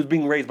hunchback who's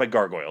being raised by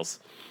gargoyles.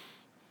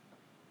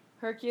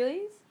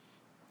 Hercules.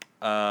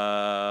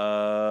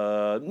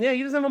 Yeah,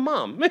 he doesn't have a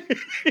mom.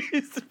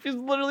 he's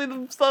literally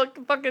the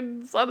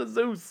fucking son of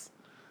Zeus.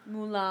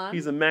 Mulan.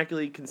 He's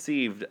immaculately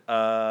conceived.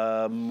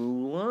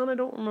 Mulan, I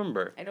don't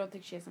remember. I don't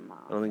think she has a mom.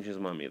 I don't think she has a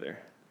mom either.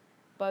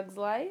 Bug's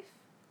Life.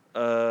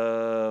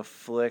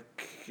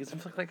 Flick. Isn't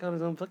Flick like on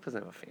his own? Flick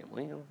doesn't have a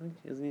family. I don't think.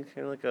 Isn't he kind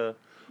of like a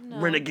No.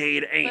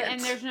 renegade aunt? But,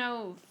 and there's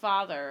no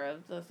father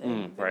of the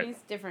things. I right. mean,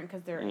 it's different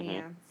because they're Mhm.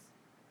 ants.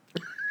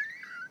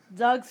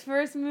 Doug's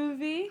first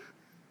movie.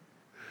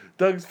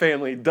 Doug's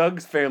family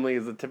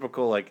is a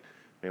typical, like,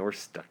 man, we're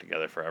stuck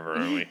together forever,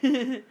 aren't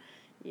we?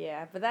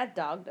 Yeah, but that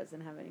dog doesn't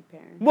have any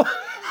parents.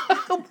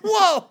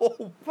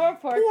 Whoa! Poor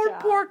Poor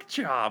pork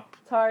chop.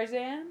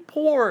 Tarzan.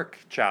 Pork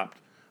chopped.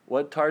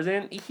 What,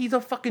 Tarzan? He's a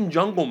fucking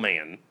jungle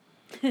man.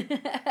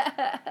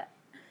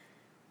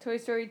 Toy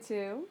Story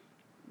 2.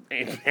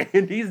 And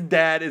Andy's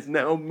dad is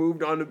now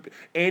moved on to...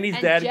 Andy's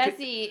And dad...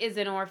 Jessie is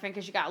an orphan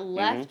because she got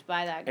left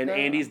by that girl. And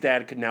Andy's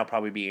dad could now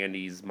probably be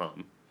Andy's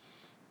mom.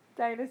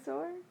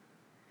 Dinosaur.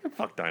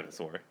 Fuck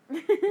dinosaur.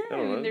 I don't know.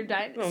 mean, they're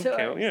Don't dinosaurs.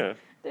 count, yeah.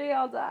 They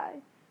all die.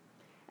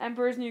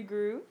 Emperor's New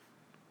Groove.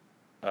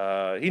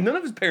 None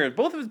of his parents,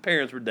 both of his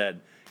parents were dead.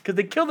 Because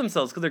they killed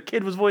themselves because their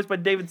kid was voiced by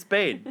David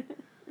Spade.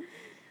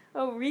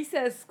 Oh,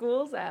 Recess,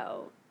 School's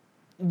Out.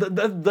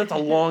 That's a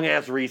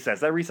long-ass recess.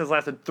 That recess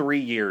lasted 3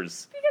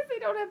 years. Because they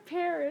don't have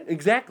parents.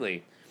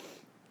 Exactly.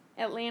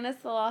 Atlantis,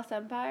 The Lost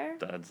Empire.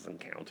 That doesn't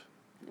count.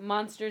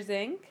 Monsters,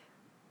 Inc.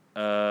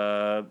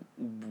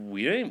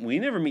 We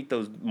never meet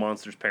those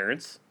monsters'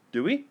 parents,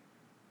 do we?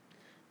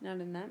 Not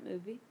in that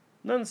movie.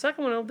 Not in the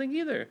second one, I don't think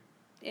either.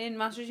 In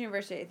Monsters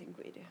University, I think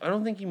we do. I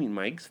don't think you meet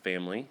Mike's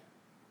family.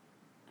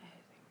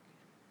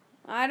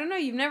 I don't know.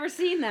 You've never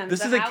seen them.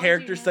 This so is a how would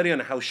character you know? study on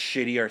how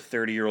shitty our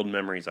 30-year-old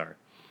memories are.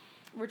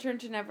 Return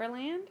to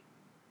Neverland,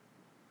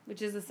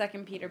 which is the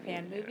second Peter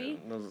Pan movie.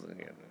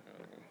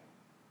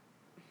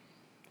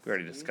 We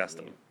already discussed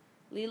them.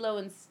 Lilo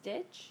and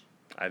Stitch.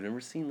 I've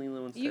never seen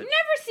Lilo and Stitch. You've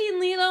never seen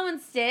Lilo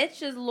and Stitch?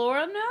 Does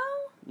Laura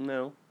know?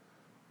 No.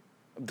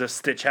 Does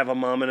Stitch have a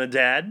mom and a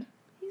dad?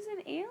 He's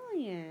an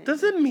alien.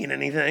 Doesn't mean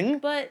anything.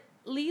 But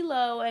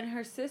Lilo and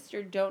her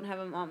sister don't have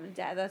a mom and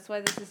dad. That's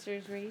why the sister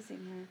is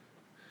raising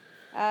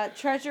her.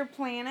 Treasure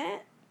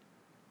Planet.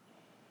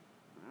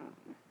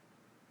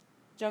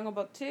 Jungle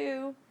Book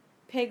 2.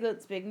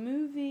 Piglet's Big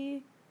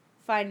Movie.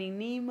 Finding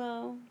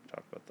Nemo.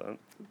 Talk about that.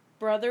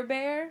 Brother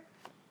Bear.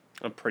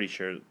 I'm pretty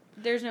sure.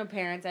 There's no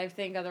parents, I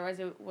think. Otherwise,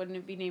 wouldn't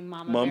it be named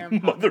Mama Mom, Bear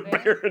and Papa Mother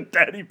Bear and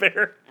Daddy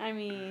Bear. I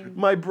mean,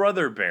 My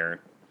brother Bear.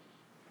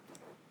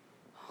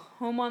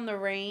 Home on the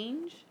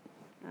Range.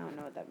 I don't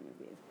know what that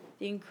movie is.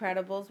 The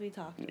Incredibles we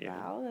talked Yeah.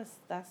 about.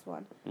 That's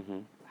one. Mm-hmm.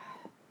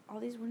 All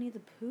these Winnie the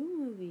Pooh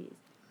movies.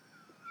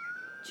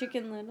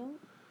 Chicken Little.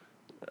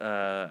 I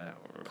don't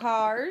remember.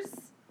 Cars.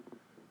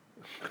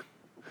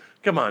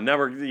 Come on, now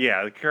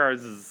the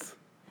Cars is.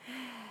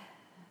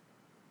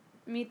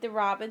 Meet the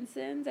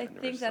Robinsons. I never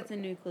think saw that's a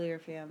nuclear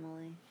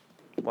family.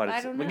 What I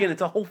is don't know. Again,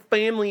 it's a whole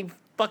family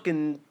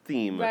fucking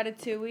theme.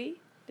 Ratatouille.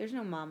 There's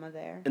no mama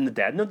there. And the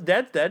dad? No, the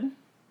dad's dead.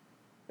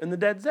 And the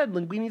dad's dead.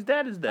 Linguini's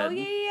dad is dead. Oh,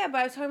 yeah, but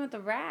I was talking about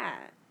the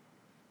rat.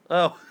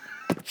 Oh,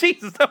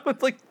 Jesus, that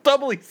one's like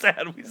doubly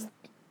sad.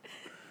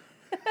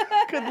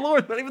 Good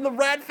Lord, not even the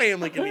rat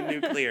family can be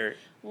nuclear.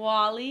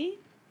 Wall-E.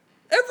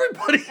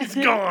 Everybody's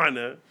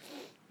gone.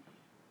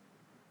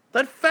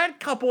 That fat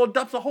couple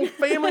adopts a whole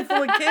family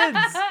full of kids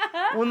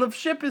when the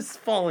ship is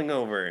falling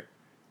over.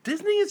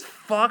 Disney is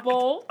fucked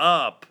Bolt?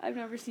 up. I've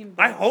never seen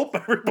I Bolt. hope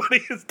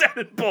everybody is dead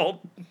in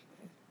Bolt.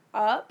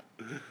 Up.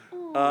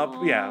 Up,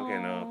 yeah,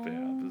 okay, no, up,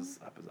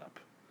 yeah, up is up.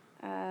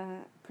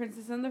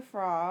 Princess and the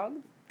Frog.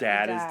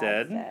 Dad is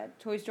Dad's dead.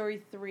 Toy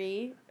Story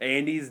 3.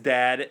 Andy's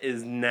dad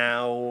is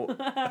now.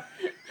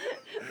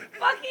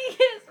 Fucking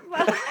his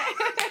mother.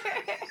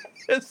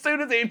 As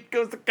soon as Andy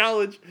goes to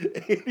college,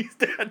 Andy's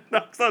dad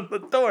knocks on the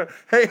door.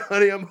 Hey,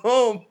 honey, I'm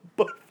home.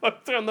 But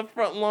fucks her on the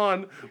front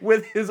lawn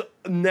with his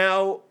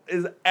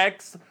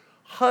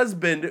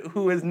ex-husband,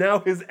 who is now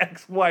his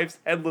ex-wife's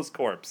headless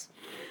corpse.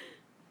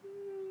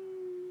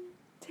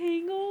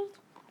 Tangled.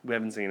 We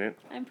haven't seen it,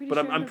 I'm pretty but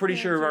sure. I'm her pretty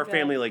sure parents our are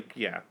family, dead. like,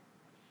 yeah.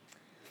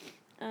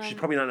 She's Um,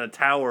 probably not in a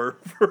tower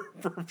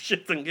for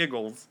shits and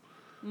giggles.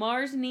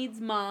 Mars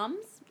Needs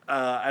Moms.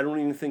 I don't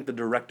even think the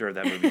director of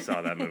that movie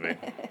saw that movie.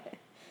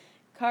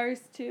 Cars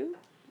 2.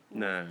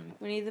 No.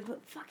 Winnie the Pooh.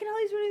 Fucking all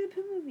these Winnie the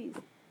Pooh movies.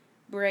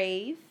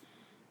 Brave.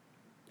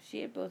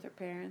 She had both her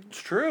parents.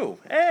 It's true.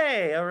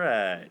 Hey, all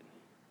right.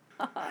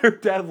 Her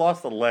dad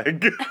lost a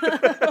leg.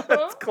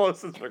 That's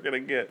close as we're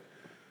going to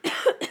get.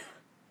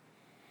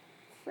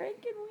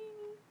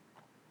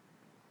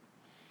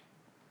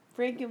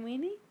 Frank and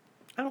Weenie?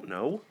 I don't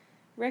know.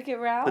 Wreck-It The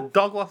Ralph?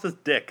 dog lost his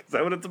dick. Is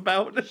that what it's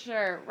about?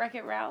 Sure.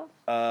 Wreck-It Ralph?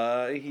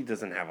 He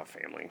doesn't have a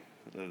family.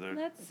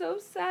 That's so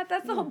sad.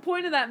 That's the whole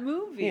point of that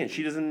movie. Yeah, and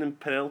she doesn't, and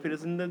Penelope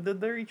doesn't,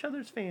 they're each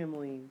other's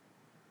family.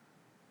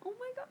 Oh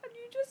my god,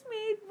 you just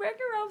made Wreck-It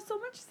Ralph so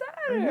much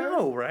sadder. I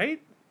know,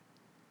 right?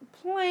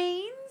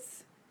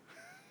 Planes?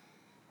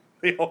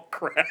 They all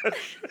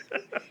crash.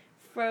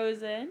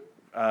 Frozen?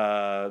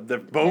 They're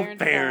both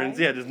Parents parents.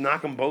 die. Yeah, just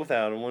knock them both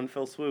out in one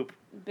fell swoop.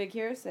 Big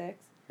Hero 6?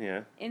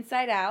 Yeah.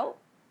 Inside Out?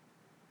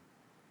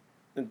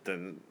 It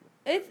doesn't-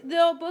 It's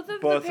though both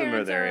of Both the of them are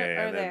parents there. are, Yeah,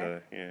 yeah, are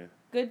there. yeah.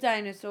 Good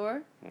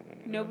Dinosaur.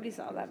 Nobody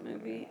saw that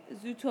movie.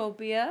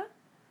 Zootopia.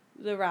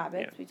 The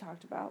Rabbits Yeah. we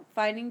talked about.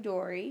 Finding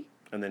Dory.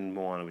 And then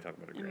Moana, we talked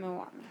about And again.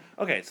 Moana.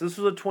 Okay, so this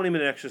was a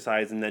 20-minute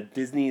exercise in that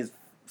Disney is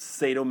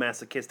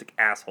sadomasochistic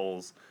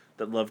assholes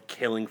that love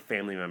killing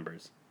family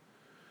members.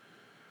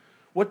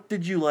 What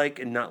did you like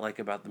and not like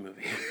about the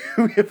movie?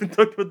 We haven't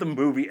talked about the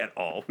movie at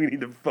all. We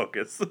need to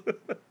focus.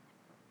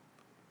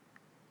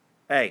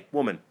 Hey,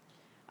 woman.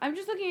 I'm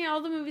just looking at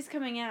all the movies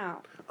coming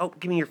out. Oh,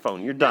 give me your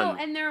phone. You're done.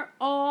 No, and they're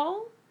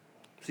all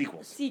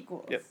Sequels.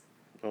 sequels. Yep.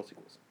 All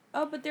sequels.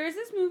 Oh, but there's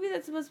this movie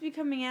that's supposed to be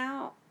coming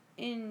out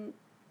in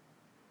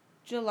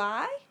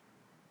July?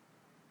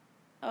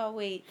 Oh,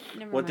 wait.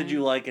 Never What mind. did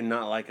you like and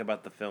not like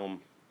about the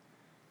film?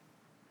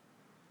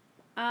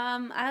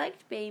 I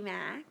liked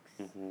Baymax.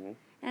 Mm-hmm.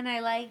 And I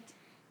liked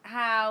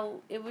how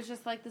it was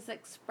just like this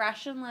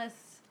expressionless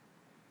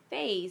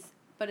face,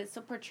 but it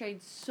still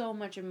portrayed so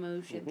much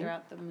emotion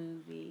throughout the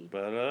movie.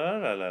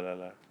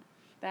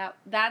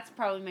 That's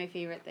probably my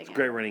favorite thing. It's a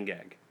great ever. running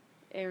gag.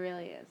 It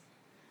really is.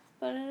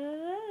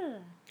 Ba-da-da-da.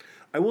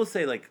 I will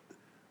say, like,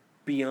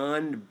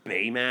 beyond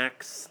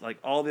Baymax, like,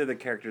 all the other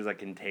characters I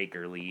can take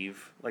or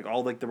leave. Like,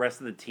 all, like, the rest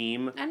of the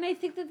team. And I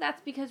think that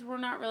that's because we're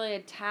not really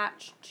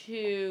attached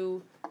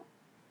to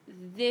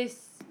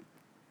this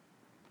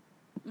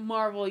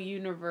Marvel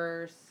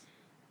universe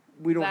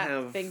We don't that's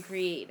have... been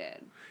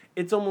created.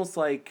 It's almost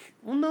like...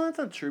 Well, no, that's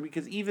not true,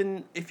 because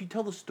even if you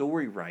tell the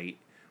story right,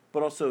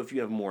 but also if you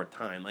have more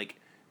time, like,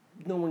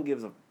 no one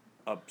gives a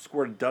a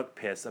squirt of duck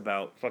piss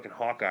about fucking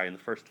Hawkeye in the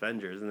first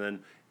Avengers, and then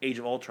Age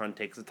of Ultron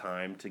takes the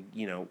time to,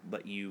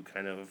 let you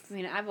kind of... I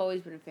mean, I've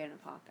always been a fan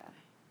of Hawkeye.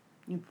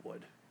 You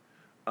would.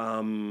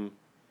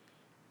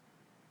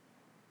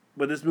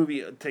 But this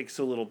movie takes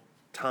so little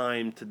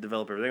time to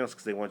develop everything else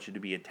because they want you to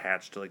be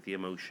attached to, like, the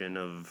emotion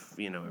of,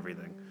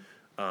 everything.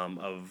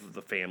 Of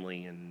the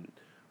family and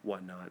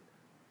whatnot.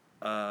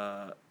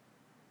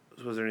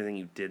 Was there anything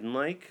you didn't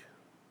like?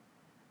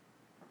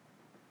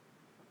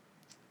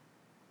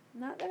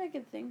 Not that I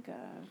could think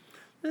of.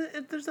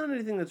 There's not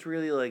anything that's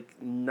really,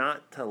 like,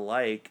 not to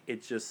like.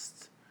 It's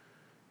just...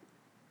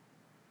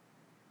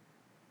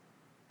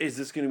 Is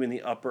this going to be in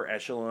the upper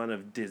echelon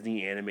of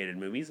Disney animated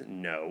movies?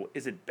 No.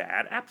 Is it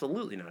bad?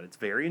 Absolutely not. It's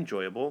very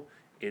enjoyable.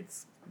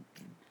 It's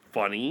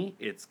funny.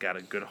 It's got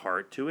a good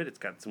heart to it. It's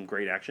got some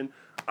great action.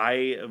 I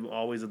am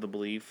always of the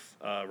belief,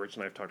 Rich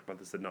and I have talked about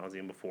this ad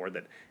nauseum before,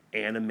 that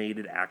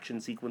animated action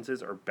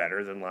sequences are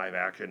better than live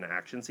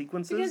action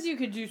sequences. Because you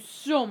could do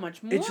so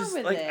much more It's just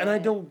with like, it. and I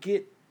don't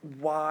get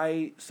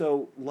why.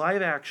 So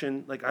live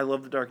action, like I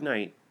love The Dark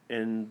Knight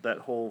and that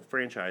whole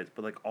franchise,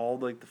 but like all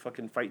like the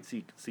fucking fight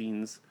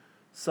scenes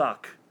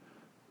suck.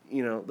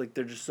 Like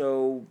they're just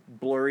so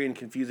blurry and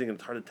confusing, and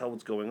it's hard to tell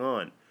what's going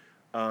on.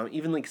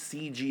 Even like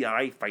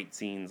CGI fight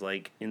scenes,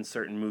 like in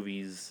certain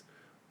movies,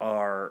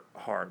 are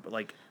hard. But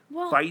like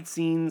fight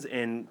scenes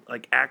and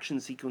like action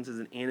sequences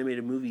in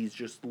animated movies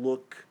just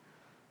look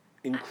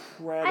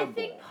incredible. I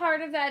think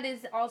part of that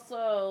is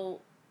also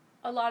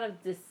a lot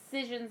of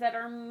decisions that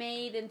are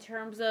made in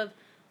terms of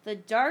The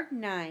Dark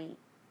Knight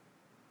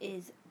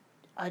is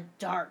a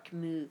dark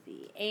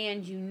movie.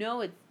 And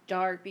it's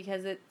dark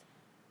because it's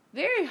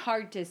very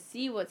hard to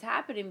see what's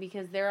happening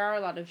because there are a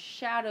lot of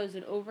shadows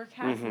and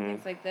overcast and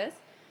things like this.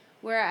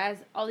 Whereas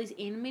all these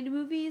animated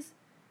movies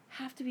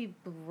have to be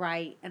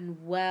bright and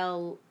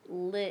well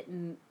lit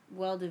and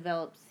well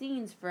developed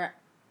scenes for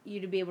you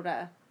to be able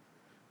to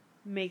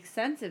make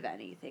sense of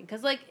anything.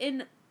 Because like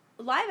in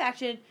live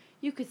action,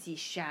 you could see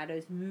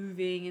shadows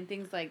moving and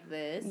things like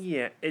this.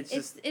 Yeah, it's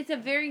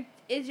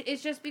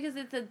just because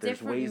it's a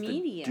different ways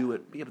medium. to do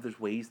it. Yeah, but there's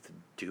ways to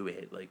do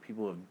it. Like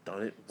people have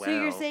done it well. So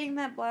you're saying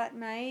that Black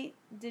Knight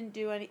didn't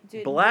do any?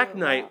 Black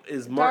Knight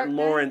is Martin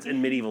Lawrence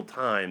in medieval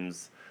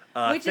times.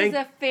 Which is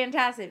a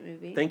fantastic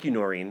movie. Thank you,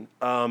 Noreen.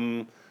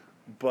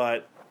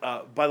 But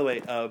by the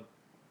way,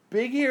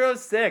 Big Hero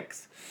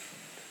 6.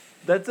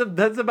 That's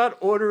about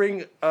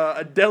ordering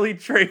a deli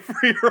tray for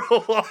your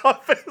whole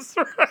office,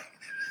 right?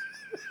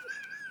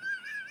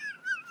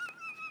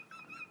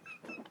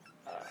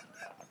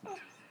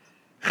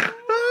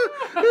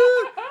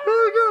 Oh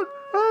my god!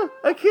 Oh,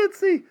 I can't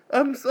see.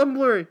 I'm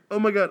blurry. Oh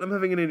my god! I'm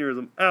having an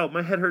aneurysm. Ow!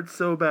 My head hurts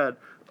so bad.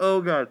 Oh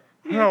god!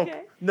 Help!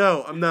 Okay?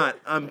 No, I'm not.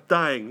 I'm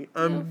dying.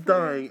 I'm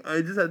dying.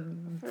 I just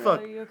had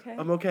fuck. Are you okay?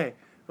 I'm okay.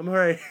 I'm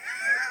alright.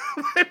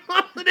 My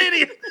mom's an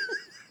idiot.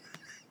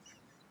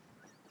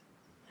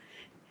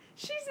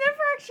 She's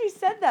never actually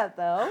said that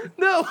though.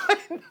 No, I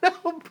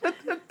know, but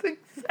that's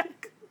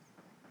exactly.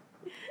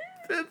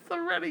 That's a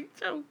running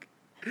joke.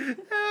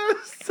 That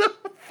was so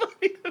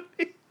funny to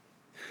me.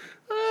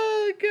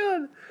 Oh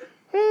god.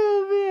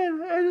 Oh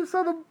man, I just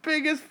saw the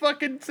biggest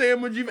fucking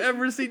sandwich you've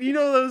ever seen. You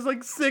know those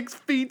like 6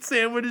 feet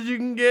sandwiches you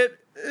can get?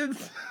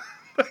 It's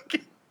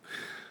fucking.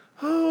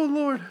 Oh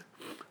lord.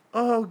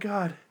 Oh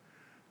god.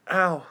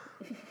 Ow.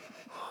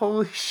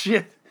 Holy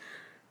shit.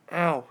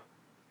 Ow.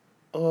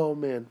 Oh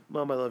man.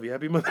 Mom, I love you.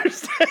 Happy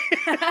Mother's Day.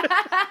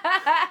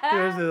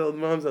 There's the old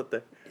moms out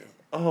there.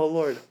 Oh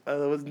lord. That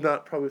was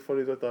not probably as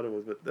funny as I thought it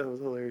was, but that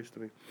was hilarious to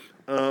me.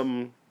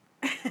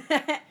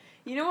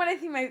 You know what I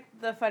think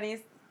the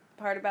funniest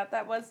part about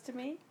that was to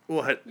me?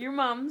 What? Your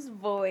mom's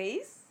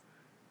voice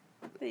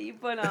that you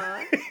put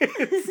on.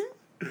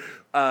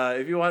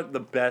 If you want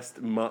the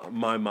best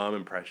my mom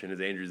impression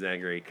is Andrew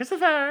Zangari.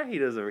 Christopher!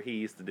 He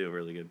used to do a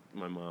really good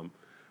my mom.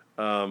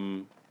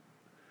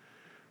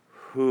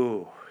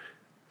 Who?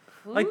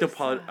 I like to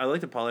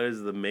apologize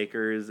to the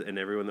makers and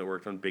everyone that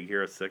worked on Big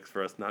Hero 6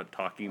 for us not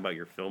talking about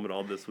your film at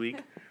all this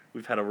week.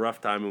 We've had a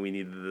rough time and we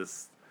needed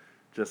this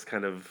just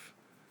kind of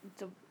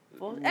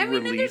I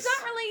mean, there's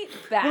not really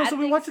bad No, so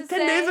we watched it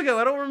 10 days ago.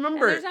 I don't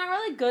remember and there's not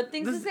really good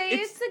things to say.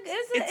 It's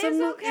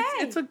okay.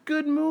 It's a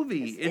good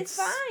movie. It's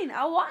fine.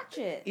 I'll watch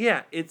it.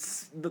 Yeah,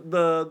 it's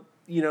the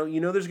you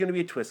know there's going to be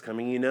a twist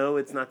coming. You know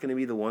it's not going to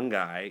be the one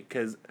guy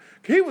because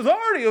he was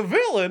already a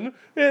villain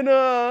and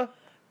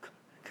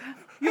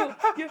You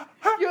want some?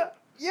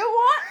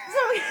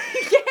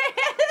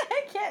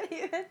 I can't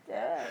even do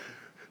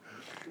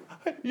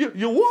it.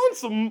 You want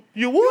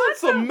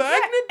some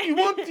magnet?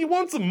 You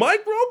want some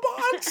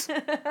microbots?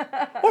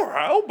 Or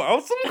how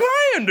about some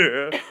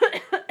candy?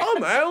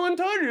 I'm Alan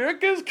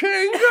Tudyk as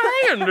King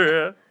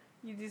Candy.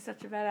 You do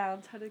such a bad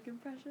Alan Tudyk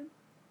impression.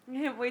 I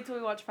can't wait till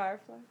we watch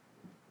Firefly.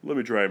 Let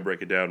me try and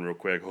break it down real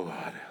quick. Hold on.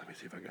 Let me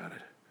see if I got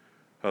it.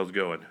 How's it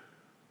going?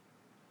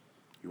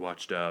 You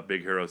watched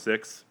Big Hero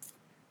 6?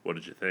 What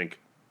did you think?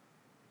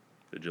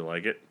 Did you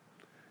like it?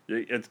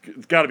 It's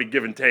got to be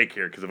give and take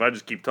here, because if I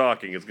just keep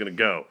talking, it's going to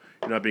go.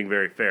 You're not being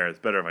very fair. It's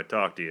better if I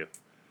talk to you.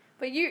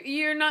 But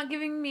you're not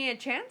giving me a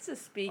chance to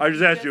speak. I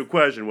just asked you a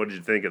question. What did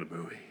you think of the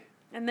movie?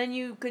 And then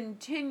you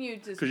continue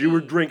to speak. Because you were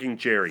drinking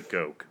cherry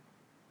Coke.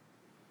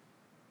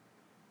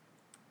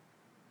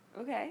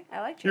 Okay,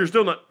 I like You're cherry.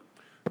 still not...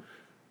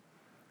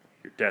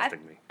 You're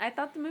testing me. I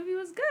thought the movie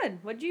was good.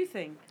 What do you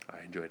think?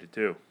 I enjoyed it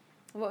too.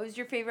 What was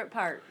your favorite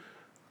part?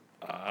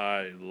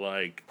 I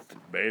liked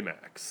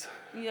Baymax.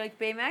 You like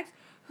Baymax?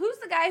 Who's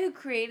the guy who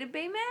created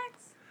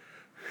Baymax?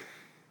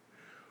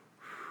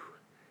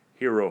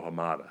 Hiro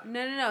Hamada.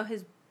 No.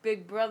 His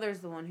big brother's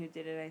the one who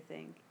did it, I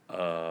think.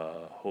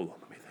 Hold on,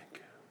 let me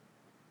think.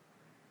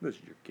 This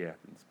is your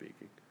captain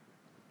speaking.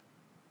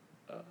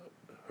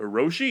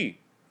 Hiroshi?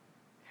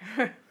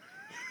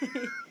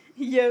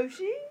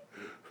 Yoshi?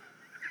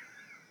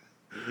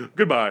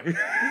 Goodbye. Do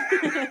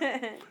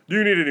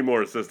you need any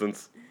more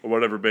assistance? Or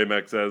whatever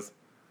Baymax says.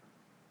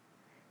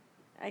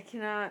 I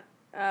cannot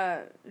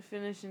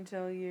finish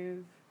until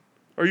you've...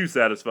 Are you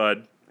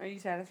satisfied? Are you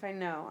satisfied?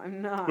 No,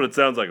 I'm not. What it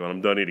sounds like when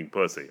I'm done eating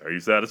pussy. Are you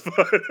satisfied?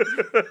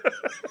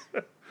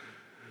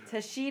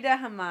 Toshida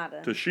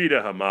Hamada.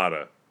 Toshida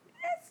Hamada.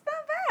 That's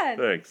not bad.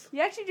 Thanks.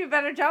 You actually do a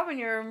better job when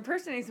you're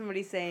impersonating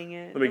somebody saying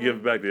it. Let me give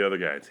it back to the other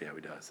guy and see how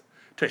he does.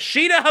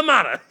 Toshida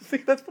Hamada. See,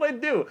 that's what I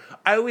do.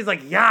 I always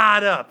like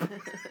yad up.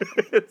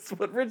 It's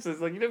what Rich says.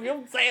 Like you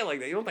don't say it like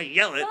that. You don't like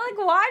yell it. So, like,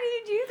 why do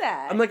you do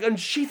that? I'm like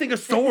unsheathing a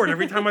sword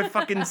every time I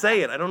fucking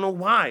say it. I don't know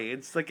why.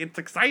 It's like it's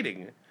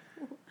exciting.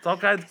 It's all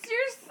kinds. 'Cause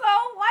you're so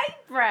white,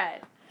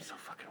 Brett. I'm so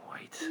fucking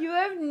white. You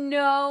have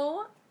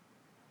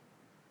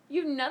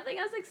nothing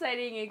else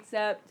exciting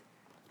except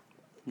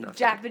Nothing.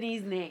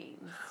 Japanese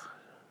names.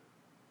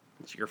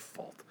 It's your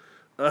fault.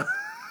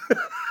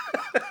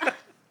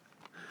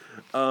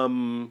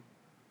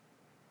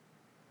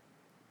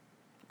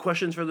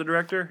 Questions for the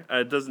director?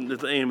 It's an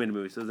animated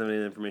movie, so it doesn't have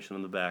any information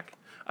on the back.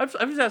 I'm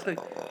just asking,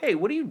 hey,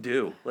 what do you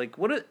do? Like,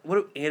 what do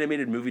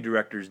animated movie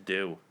directors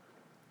do?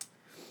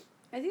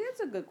 I think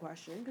that's a good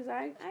question because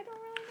I don't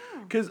really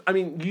know. Because, I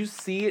mean, you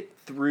see it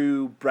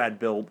through Brad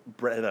Bird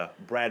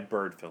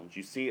films.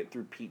 You see it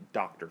through Pete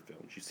Docter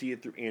films. You see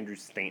it through Andrew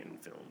Stanton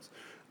films.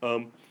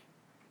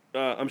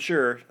 I'm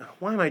sure...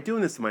 Why am I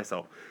doing this to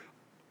myself?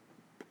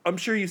 I'm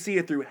sure you see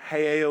it through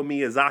Hayao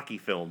Miyazaki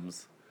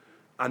films.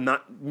 I'm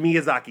not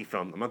Miyazaki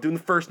film. I'm not doing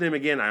the first name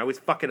again. I always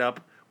fuck it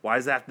up. Why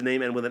does that the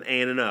name end with an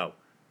A and an O?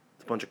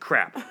 It's a bunch of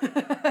crap.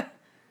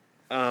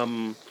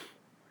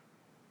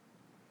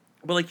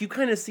 But like you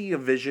kind of see a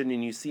vision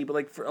and you see, but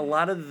like for a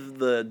lot of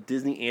the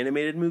Disney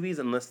animated movies,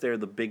 unless they're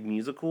the big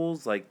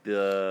musicals, like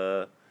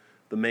the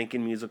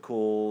Menken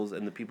musicals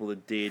and the people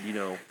that did,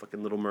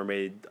 fucking Little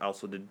Mermaid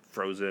also did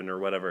Frozen or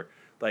whatever.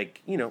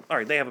 Like, all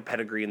right, they have a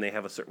pedigree and they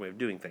have a certain way of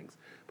doing things.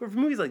 But for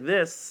movies like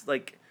this,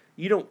 like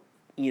you don't,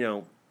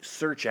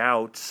 search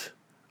out,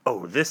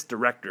 this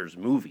director's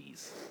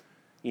movies.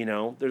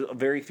 There's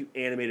very few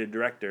animated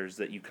directors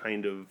that you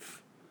kind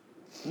of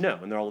know,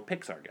 and they're all the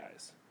Pixar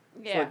guys.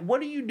 Yeah. So, like,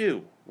 what do you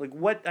do?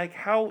 Like,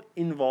 how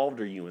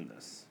involved are you in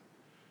this?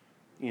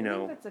 I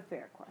think that's a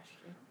fair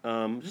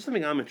question. Just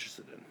something I'm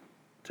interested in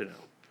to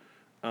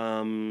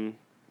know.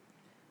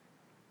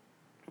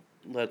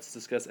 Let's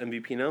discuss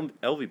MVP and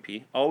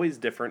LVP. Always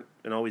different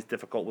and always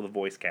difficult with a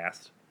voice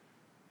cast.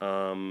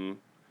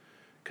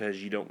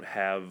 Because you don't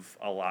have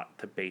a lot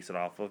to base it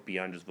off of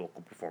beyond just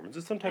vocal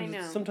performances. Sometimes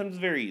it's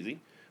very easy.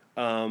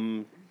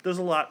 There's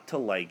a lot to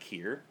like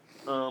here.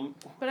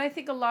 But I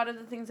think a lot of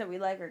the things that we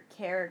like are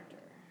characters.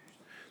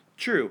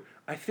 True.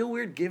 I feel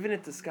weird giving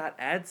it to Scott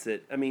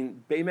Adsit. I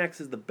mean,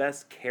 Baymax is the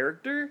best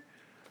character,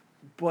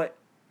 but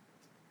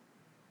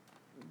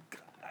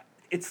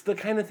it's the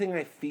kind of thing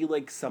I feel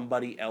like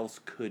somebody else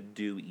could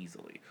do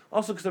easily.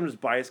 Also, because I'm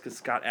just biased because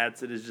Scott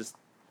Adsit is just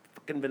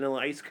fucking vanilla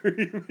ice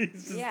cream.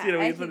 He's just,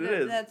 I he's what think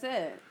it is. that's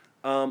it.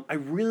 I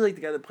really like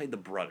the guy that played the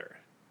brother.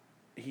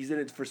 He's in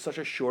it for such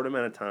a short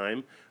amount of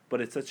time,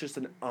 but it's such just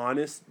an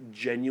honest,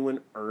 genuine,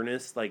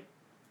 earnest, like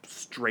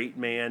straight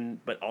man,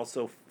 but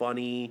also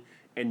funny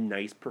and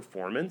nice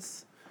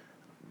performance.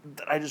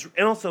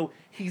 And also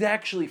he's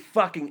actually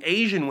fucking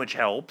Asian, which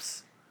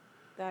helps.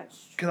 That's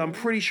true. Because I'm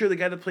pretty sure the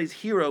guy that plays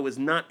Hero is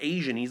not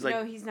Asian. He's like,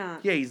 no, he's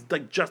not. Yeah, he's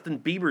like Justin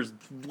Bieber's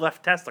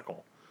left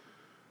testicle.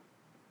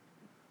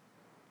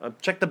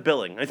 Check the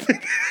billing. I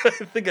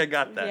think I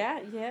got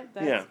that. Yeah,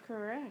 that's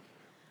correct.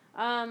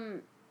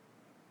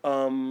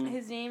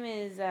 His name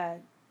is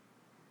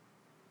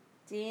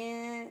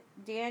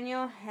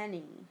Daniel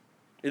Henney.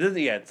 It doesn't.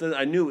 Yeah, it says,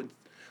 I knew it.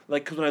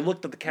 Like, because when I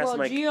looked at the cast, I'm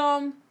like,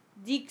 Guillaume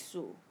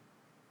Dixu.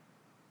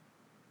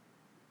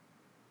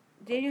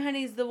 Daniel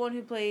Henney is the one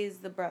who plays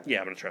the brother. yeah,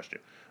 I'm gonna trust you.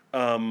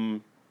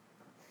 So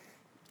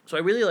I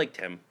really liked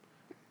him.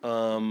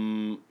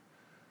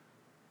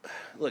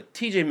 Look,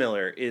 T.J.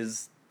 Miller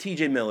is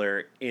T.J.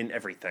 Miller in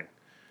everything.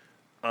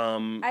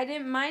 I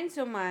didn't mind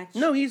so much.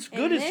 No, he's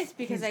good in as this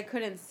because I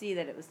couldn't see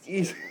that it was T.J.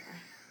 he's- Miller.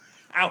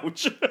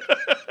 Ouch.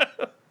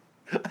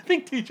 I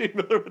think T.J.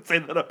 Miller would say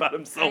that about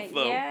himself,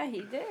 though. Yeah,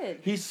 he did.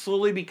 He's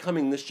slowly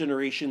becoming this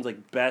generation's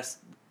best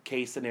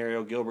case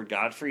scenario Gilbert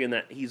Godfrey, in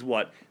that he's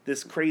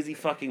this crazy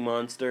fucking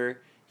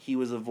monster. He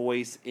was a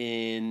voice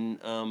in,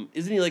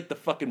 isn't he like the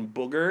fucking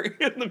booger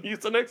in the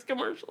Mucinex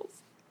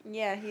commercials?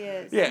 Yeah, he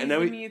is. Yeah, He's and now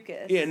the he-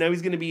 mucus. Yeah, now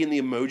he's going to be in the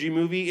Emoji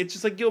Movie. It's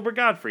just like Gilbert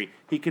Godfrey.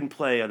 He can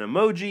play an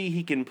emoji,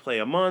 he can play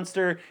a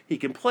monster, he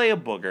can play a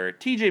booger.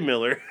 TJ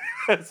Miller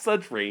has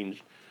such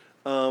range.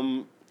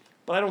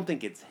 But I don't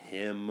think it's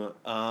him.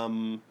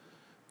 Damon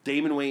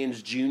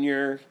Wayans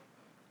Jr.,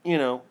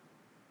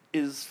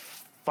 is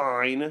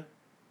fine.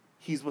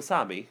 He's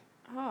Wasabi.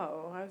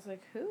 Oh, I was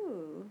like,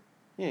 who?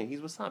 Yeah, he's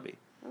Wasabi.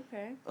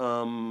 Okay.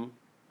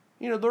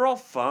 They're all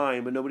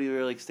fine, but nobody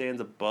really stands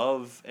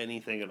above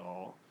anything at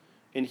all.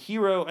 And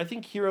Hero, I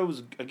think Hero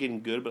was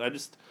again good, but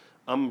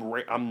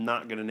I'm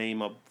not gonna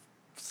name a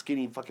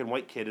skinny fucking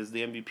white kid as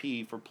the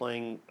MVP for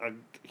playing a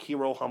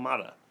Hiro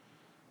Hamada.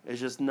 It's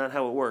just not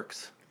how it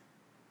works.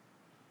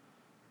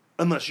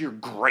 Unless you're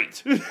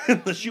great,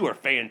 unless you are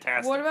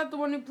fantastic. What about the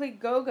one who played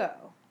Go-Go?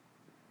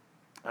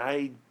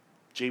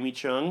 Jamie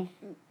Chung.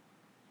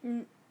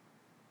 Mm.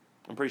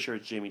 I'm pretty sure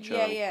it's Jamie Chung.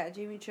 Yeah,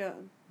 Jamie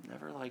Chung.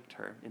 Never liked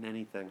her in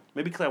anything.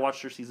 Maybe because I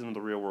watched her season of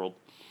The Real World.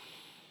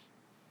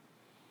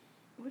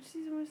 Which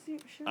season was she?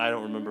 I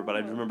don't remember, but I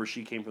remember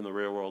she came from The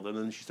Real World, and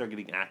then she started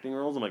getting acting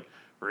roles. I'm like,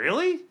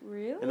 really?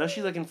 Really? And now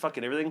she's like in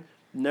fucking everything.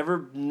 Never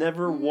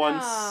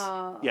once.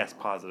 No. Yes,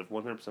 positive,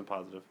 100%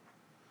 positive.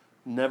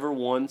 Never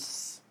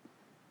once,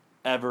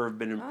 ever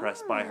been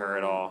impressed by her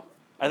at all.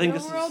 I think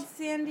Real this World is.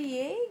 San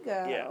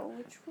Diego. Yeah.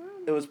 Which one?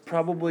 It was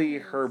probably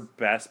her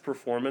best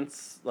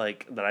performance,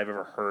 like that I've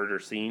ever heard or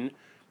seen.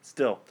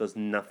 Still does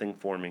nothing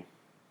for me,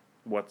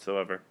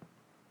 whatsoever.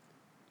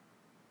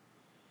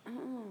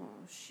 Oh,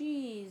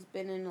 she's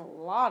been in a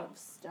lot of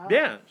stuff.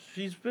 Yeah,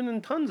 she's been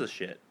in tons of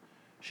shit.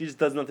 She just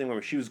does nothing for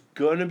me. She was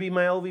gonna be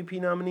my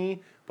LVP nominee,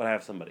 but I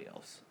have somebody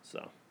else.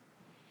 So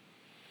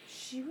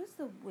She was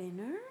the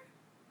winner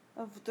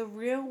of the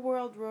Real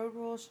World Road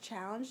Rules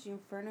Challenge, the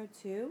Inferno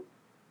 2.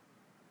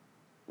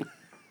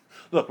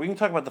 look, we can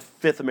talk about the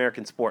fifth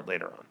American sport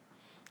later on,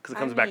 because it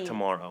comes back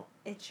tomorrow.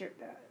 It sure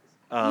does.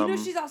 You know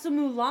she's also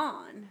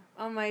Mulan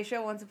on my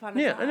show Once Upon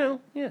a Yeah, Time. I know.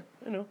 Yeah,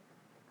 I know.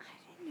 I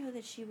didn't know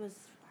that she was.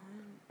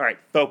 All right,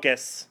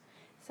 focus.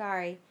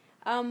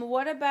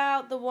 What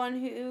about the one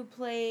who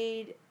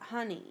played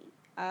Honey?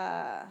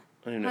 I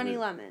don't even know Honey who-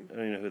 Lemon. I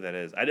don't even know who that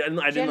is. I didn't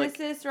like.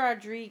 Genesis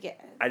Rodriguez.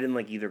 I didn't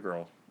like either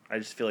girl. I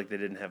just feel like they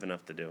didn't have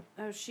enough to do.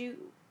 Oh,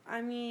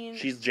 I mean.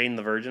 She's Jane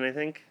the Virgin, I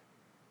think.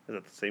 Is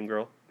that the same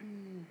girl?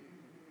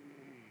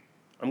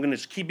 I'm gonna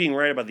just keep being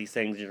right about these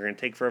things. You're gonna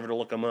take forever to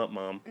look them up,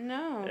 Mom.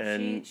 No,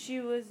 And- she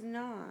was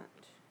not.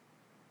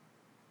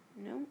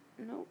 Nope.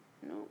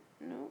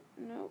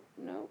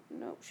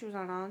 She was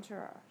on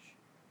Entourage.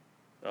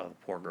 Oh, the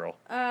poor girl.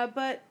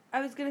 But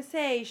I was gonna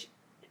say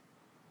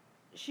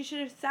she should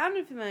have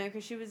sounded familiar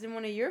because she was in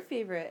one of your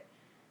favorite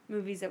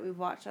movies that we've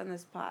watched on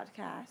this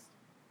podcast,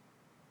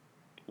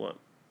 What?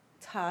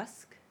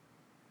 Tusk.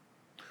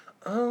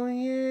 Oh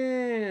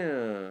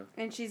yeah.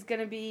 And she's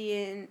gonna be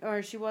in,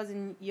 or she was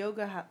in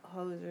Yoga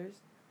Hosers.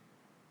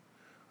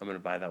 I'm gonna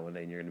buy that one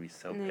day, and you're gonna be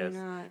so No, you're pissed.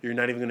 not. You're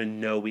not even gonna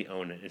know we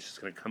own it. It's just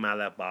gonna come out of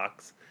that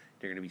box.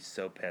 You're gonna be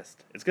so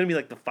pissed. It's gonna be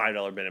like the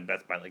 $5 bin at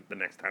Best Buy. Like the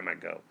next time I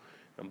go,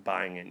 I'm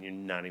buying it, and you're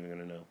not even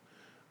gonna know.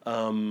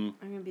 I'm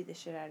gonna beat the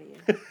shit out of you.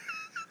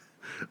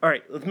 All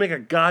right, let's make a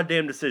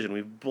goddamn decision.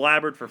 We've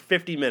blabbered for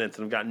 50 minutes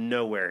and have gotten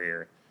nowhere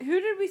here. Who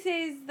did we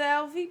say is the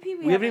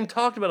LVP? We haven't even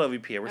talked about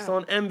LVP yet. We're still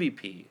on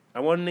MVP. I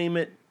want to name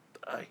it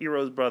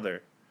Hero's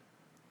Brother.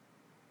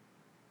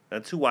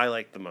 That's who I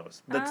like the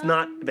most. That's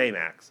not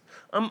Baymax.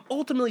 I'm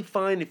ultimately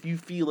fine if you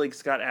feel like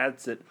Scott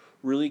Adsit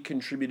really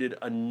contributed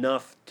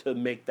enough to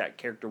make that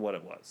character what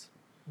it was.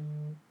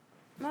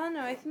 Well,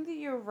 no, I think that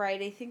you're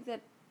right. I think that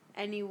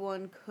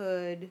anyone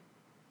could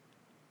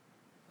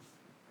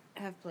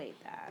have played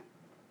that.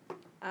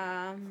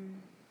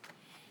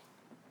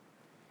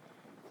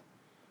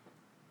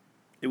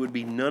 It would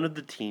be none of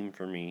the team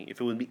for me. If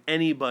it would be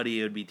anybody,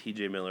 it would be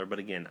TJ Miller. But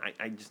again,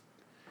 I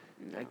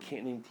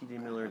can't name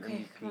TJ Miller an Okay,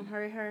 MVP. come on,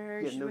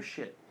 hurry. Yeah, no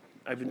shit.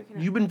 working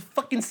out. You've been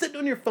fucking sitting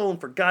on your phone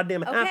for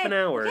goddamn half an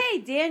hour. Okay,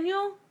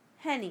 Daniel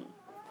Henney.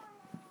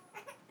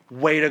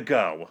 Way to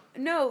go.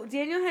 No,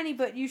 Daniel Henney,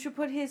 but you should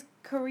put his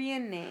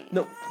Korean name.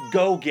 No,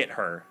 go get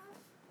her.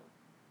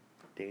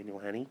 Daniel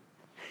Henney.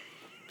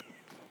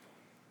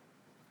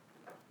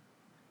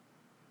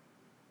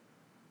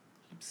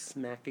 Keep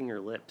smacking her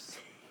lips.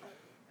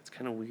 It's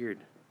kind of weird.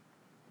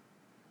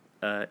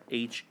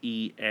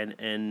 Henney.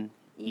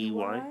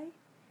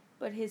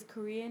 But his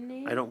Korean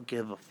name? I don't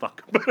give a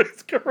fuck about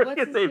his Korean What's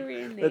his name.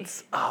 Korean name?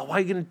 That's why are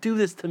you gonna do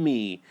this to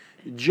me?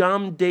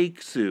 Jam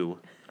Daeksu.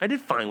 I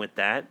did fine with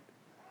that.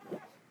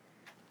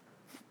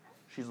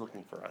 She's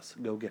looking for us.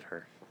 Go get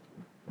her.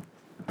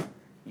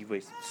 You've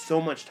wasted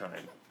so much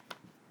time.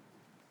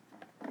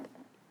 You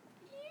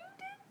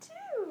did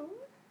too.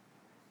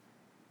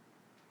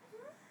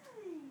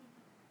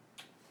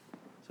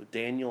 So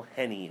Daniel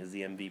Henney is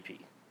the MVP.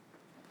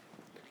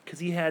 Because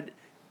he had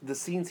the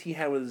scenes he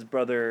had with his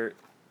brother,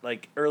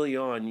 like early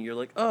on. You're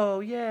like, oh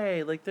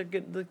yay! Like they're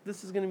good. Like,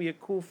 this is gonna be a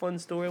cool, fun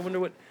story. I wonder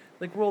what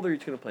like role they're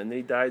each gonna play. And then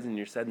he dies, and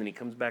you're sad. And then he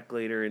comes back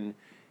later, and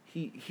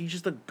he's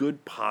just a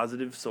good,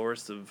 positive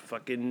source of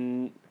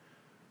fucking...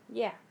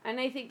 Yeah, and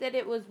I think that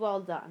it was well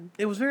done.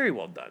 It was very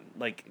well done.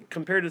 Like,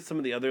 compared to some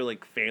of the other,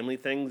 like, family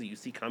things that you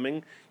see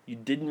coming, you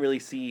didn't really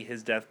see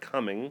his death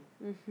coming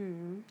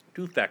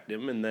to affect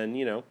him, and then,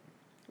 you know...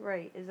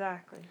 Right,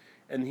 exactly.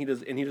 And he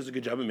does a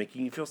good job of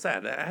making you feel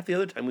sad. Half the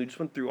other time, we just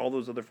went through all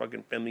those other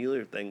fucking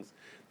familiar things.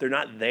 They're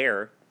not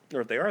there,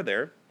 or if they are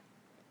there,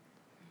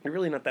 you're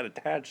really not that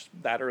attached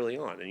that early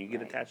on, and you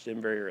get attached to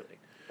him very early.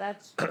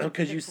 That's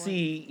Because you good point.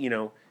 see, you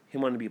know,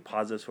 him wanting to be a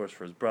positive source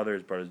for his brother.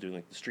 His brother's doing,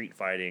 like, the street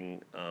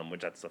fighting,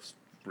 which that stuff's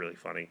really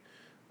funny.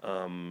 Yeah,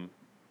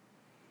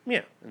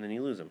 and then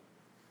you lose him.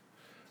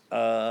 We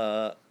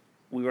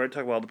already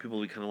talked about all the people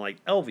we kind of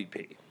like. LVP.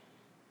 Do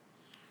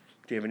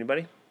you have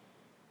anybody?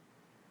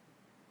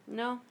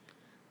 No,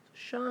 It's a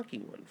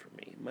shocking one for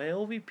me. My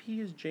LVP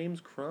is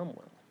James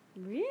Cromwell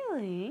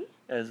really.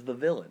 as the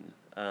villain.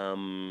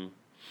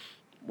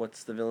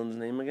 What's the villain's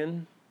name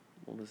again?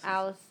 Well, this is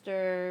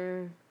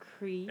Alistair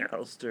Creed.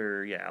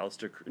 Alistair. Yeah,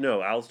 Alistair.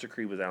 No, Alistair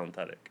Creed was Alan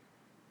Tudyk.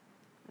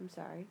 I'm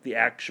sorry. The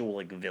actual,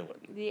 like, villain.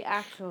 The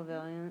actual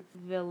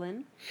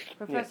villain,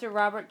 Professor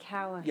Robert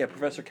Callahan. Yeah,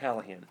 Professor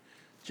Callahan.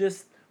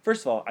 Just,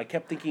 first of all, I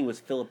kept thinking it was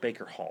Philip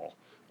Baker Hall.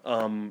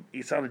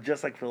 He sounded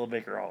just like Philip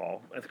Baker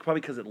Hall. I think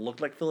probably because it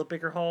looked like Philip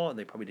Baker Hall, and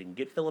they probably didn't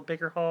get Philip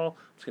Baker Hall.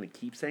 I was going to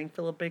keep saying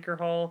Philip Baker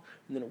Hall,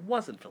 and then it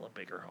wasn't Philip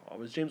Baker Hall. It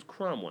was James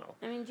Cromwell.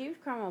 I mean, James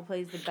Cromwell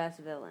plays the best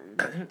villain.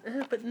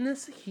 But in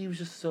this, he was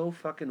just so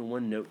fucking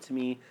one note to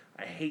me.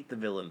 I hate the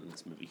villain in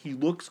this movie. He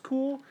looks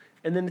cool,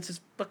 and then it's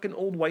this fucking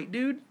old white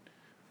dude.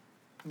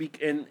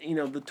 And, you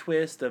know, the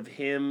twist of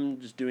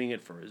him just doing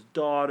it for his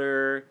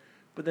daughter,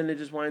 but then it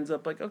just winds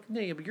up like,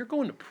 okay, yeah, but you're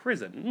going to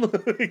prison.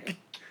 Like,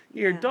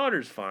 your Yeah.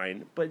 daughter's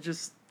fine, but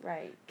just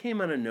Right. came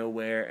out of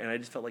nowhere, and I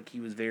just felt like he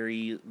was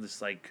very,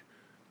 this, like,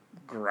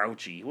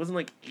 grouchy. He wasn't,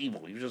 like,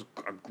 evil. He was just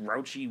a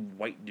grouchy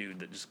white dude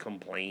that just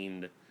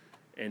complained,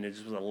 and it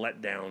just was a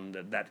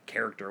letdown that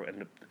character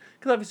ended up...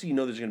 Because obviously you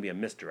know there's going to be a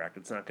misdirect.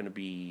 It's not going to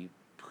be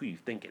who you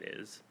think it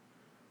is.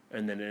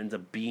 And then it ends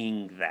up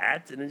being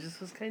that, and it just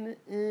was kind of,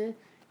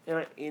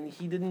 and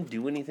he didn't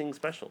do anything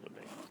special to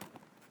me.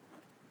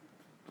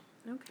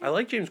 Okay. I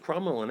like James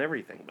Cromwell and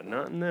everything, but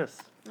not in this.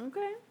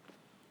 Okay.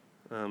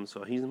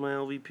 So he's my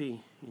LVP,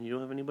 and you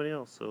don't have anybody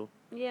else, so...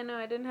 Yeah, no,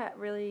 I didn't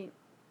really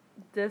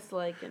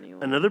dislike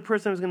anyone. Another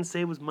person I was going to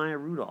say was Maya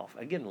Rudolph.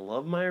 Again,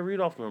 love Maya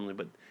Rudolph normally,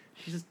 but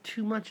she's just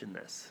too much in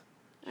this.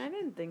 I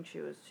didn't think she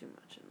was too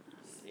much in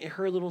this.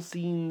 Her little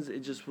scenes, it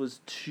just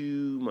was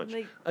too much.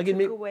 Like, Again, took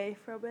maybe, away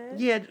from it.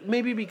 yeah,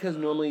 maybe because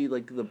normally,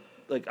 like,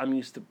 I'm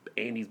used to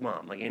Andy's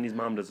mom. Like, Andy's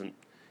mom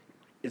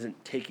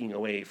isn't taking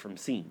away from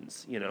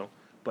scenes, you know?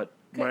 But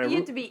Maya You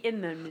have to be in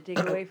them to take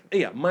away from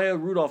yeah, Maya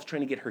Rudolph's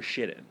trying to get her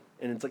shit in.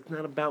 And it's, like,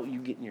 not about you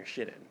getting your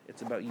shit in.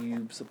 It's about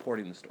you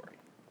supporting the story.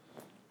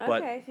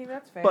 But- Okay, I think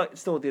that's fair. But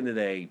still, at the end of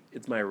the day,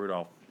 it's Maya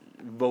Rudolph.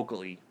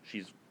 Vocally,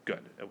 she's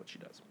good at what she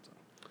does. So.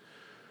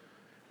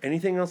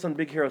 Anything else on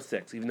Big Hero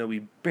 6, even though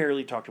we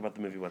barely talked about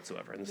the movie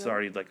whatsoever, and this is Nope.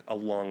 already, like, a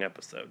long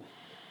episode.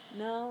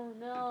 No,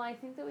 I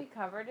think that we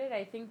covered it.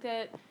 I think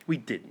that We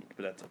didn't,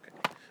 but that's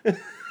okay.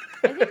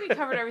 I think we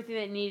covered everything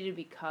that needed to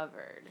be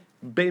covered.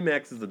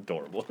 Baymax is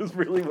adorable. Is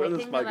really where I this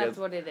think that that's podcast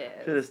what it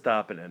should have is.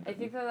 stopped and ended. I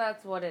think that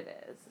that's what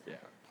it is. Yeah.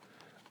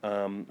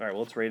 All right, well,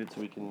 let's rate it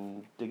so we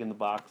can dig in the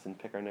box and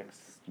pick our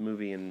next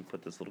movie and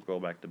put this little girl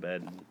back to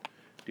bed and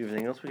do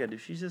everything else we gotta do.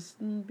 She's just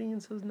being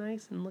so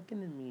nice and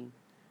looking at me.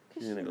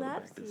 She's gonna she go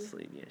loves back to you.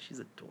 sleep. Yeah, she's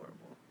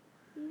adorable.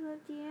 You love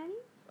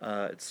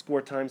Danny? It's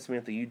score time,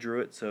 Samantha. You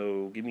drew it,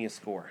 so give me a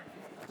score.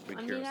 for Big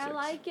I Hero mean, I 6.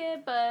 like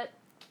it, but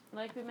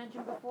like we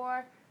mentioned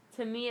before,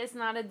 to me, it's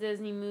not a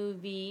Disney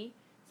movie.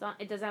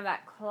 It doesn't have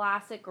that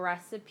classic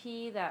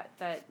recipe that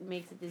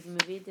makes a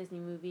Disney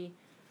movie.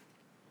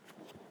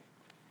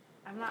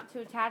 I'm not too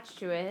attached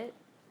to it,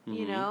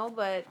 you Mhm. know,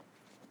 but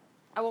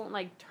I won't,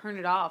 like, turn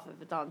it off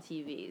if it's on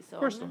TV. So Of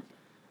course not.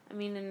 I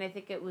mean, and I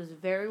think it was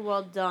very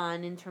well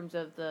done in terms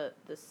of the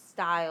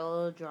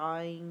style,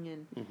 drawing,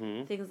 and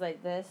Mm-hmm. things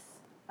like this.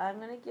 I'm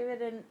going to give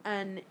it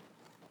an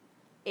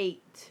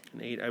 8.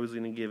 An 8. I was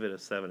gonna give it a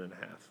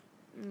 7.5.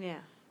 Yeah.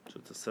 So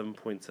it's a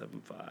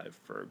 7.75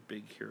 for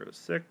Big Hero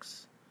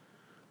 6.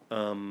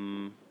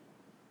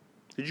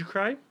 Did you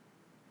cry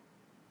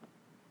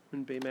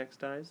when Baymax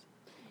dies?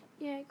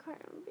 Yeah, I cried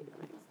when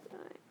Baymax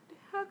died.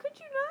 How could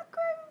you not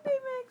cry when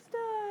Baymax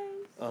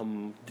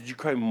dies? Did you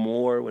cry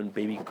more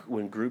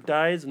when Groot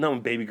dies? Not when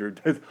Baby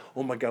Groot dies.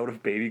 Oh my God! What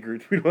if Baby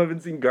Groot? We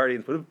haven't seen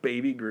Guardians. What if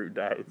Baby Groot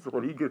dies?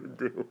 What are you gonna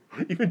do?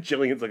 Even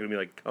Jillian's looking at me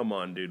like, "Come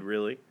on, dude,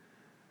 really?"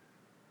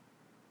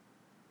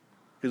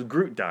 Because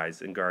Groot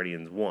dies in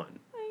Guardians 1.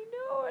 I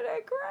know, and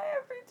I cry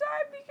every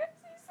time because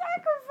he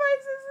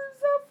sacrifices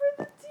himself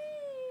for the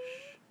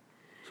team.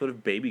 So what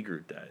if Baby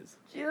Groot dies?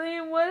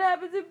 Jillian, what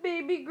happens if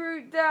Baby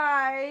Groot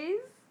dies?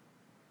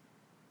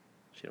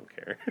 She don't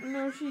care.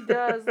 No, she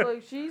does.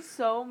 Look, she's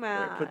so All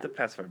mad. right, put the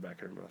pacifier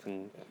back in her mouth,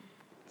 and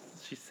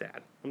she's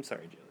sad. I'm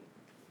sorry,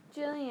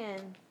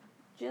 Jillian.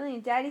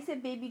 Jillian, Daddy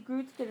said Baby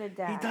Groot's gonna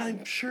die.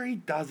 I'm sure he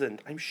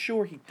doesn't. I'm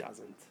sure he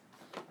doesn't.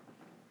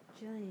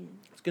 Jillian.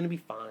 It's gonna be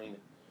fine.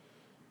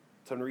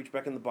 Time to reach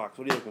back in the box.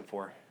 What are you looking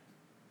for?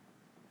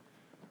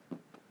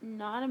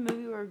 Not a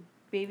movie where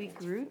Baby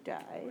Groot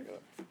died.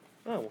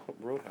 Oh, well,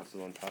 Roadhouse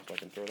is on top, so I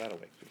can throw that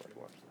away because we've already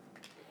watched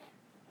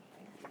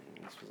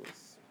it. This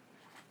was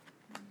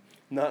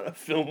not a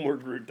film where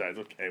Groot dies.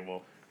 Okay,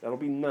 well, that'll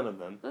be none of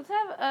them. Let's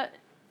have a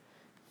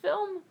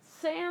film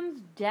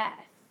sans death.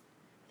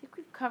 I think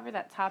we've covered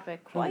that topic I don't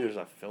think quite there's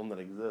a film that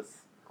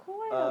exists. a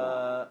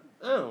lot.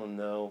 I don't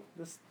know.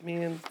 This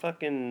man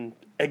fucking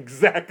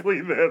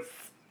exactly this.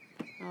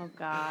 Oh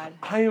God.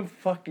 I am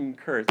fucking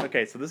cursed.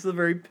 Okay, so this is a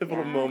very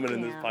pivotal God moment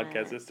in this damn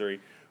podcast it. history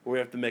where we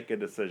have to make a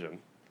decision.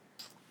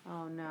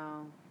 Oh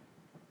no.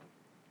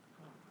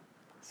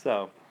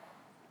 So,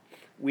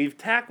 we've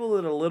tackled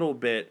it a little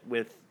bit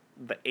with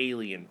the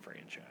Alien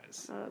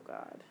franchise Oh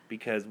God.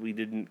 because we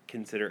didn't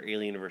consider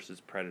Alien versus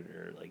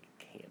Predator like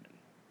canon.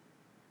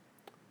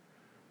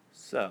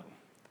 So,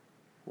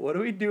 what do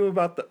we do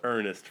about the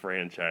Ernest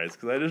franchise?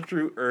 Because I just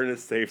drew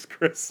Ernest Saves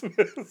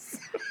Christmas.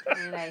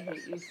 Dude, I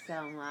hate you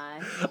so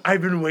much.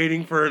 I've been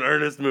waiting for an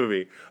Ernest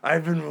movie.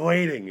 I've been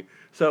waiting.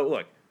 So,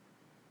 look,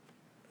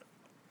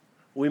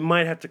 we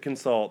might have to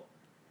consult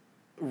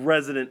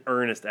resident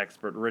Ernest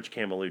expert Rich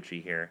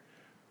Camelucci here.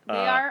 They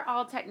are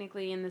all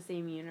technically in the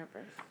same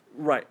universe.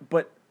 Right,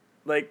 but,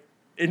 like,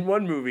 in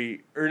one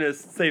movie,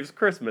 Ernest saves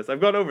Christmas.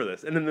 I've gone over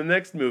this. And in the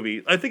next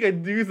movie, I think I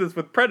use this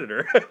with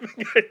Predator.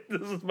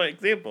 This is my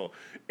example.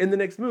 In the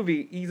next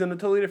movie, he's in a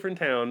totally different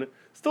town,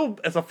 still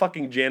as a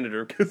fucking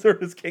janitor because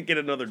Ernest can't get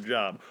another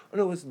job. Oh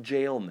no, it's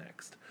jail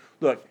next.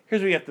 Look,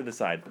 here's what you have to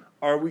decide.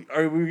 Are we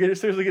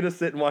seriously going to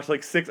sit and watch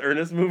like 6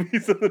 Ernest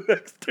movies in the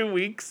next 2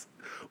 weeks?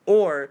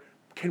 Or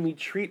can we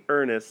treat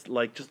Ernest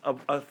like just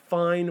a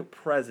fine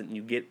present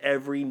you get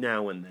every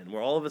now and then,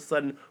 where all of a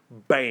sudden,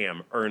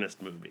 bam,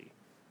 Ernest movie?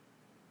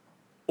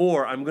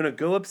 Or I'm going to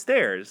go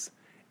upstairs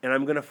and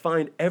I'm going to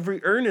find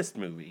every Ernest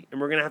movie and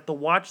we're going to have to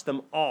watch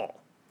them all.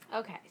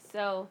 Okay,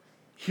 so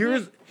Here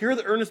are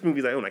the Ernest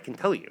movies I own. I can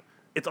tell you.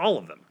 It's all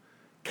of them.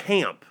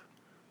 Camp,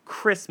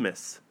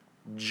 Christmas,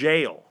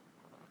 Jail,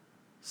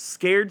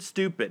 Scared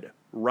Stupid,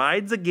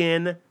 Rides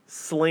Again,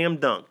 Slam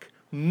Dunk.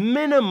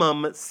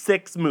 Minimum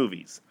 6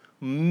 movies.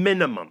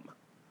 Minimum.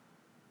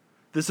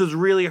 This is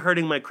really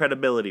hurting my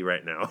credibility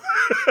right now.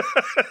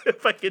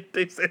 If I could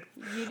do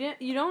it.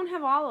 you don't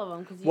have all of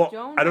them because you Well,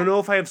 don't. I don't have- know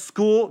if I have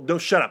school.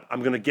 Don't shut up. I'm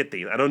going to get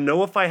these. I don't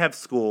know if I have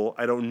school.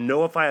 I don't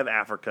know if I have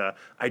Africa.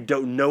 I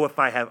don't know if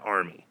I have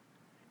Army.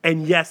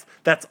 And yes,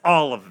 that's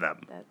all of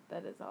them.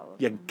 That is all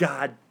of You them.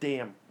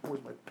 goddamn.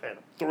 Where's my pen?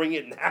 I'm throwing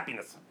it in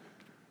happiness.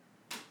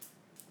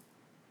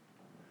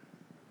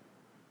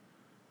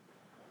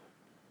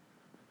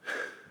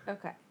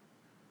 Okay.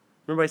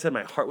 Remember I said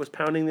my heart was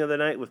pounding the other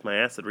night with my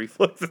acid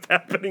reflux? It's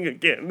happening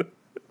again.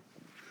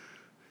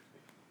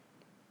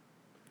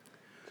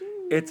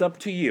 It's up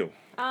to you.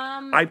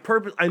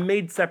 I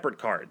made separate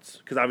cards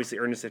because obviously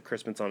Ernest Saves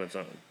Christmas on its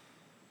own.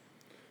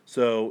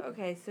 So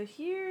Okay, so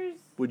here's.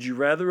 would you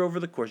rather over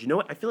the course? You know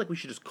what? I feel like we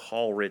should just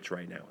call Rich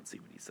right now and see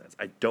what he says.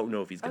 I don't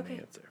know if he's gonna Okay.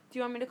 answer. Do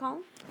you want me to call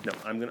him? No,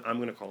 I'm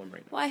gonna call him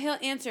right now. Well, he'll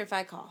answer if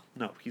I call.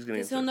 No, he's gonna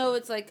Because answer. he'll know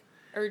it's like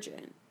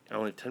urgent. I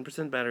only have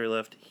 10% battery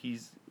left.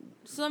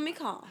 So let me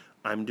call.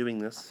 I'm doing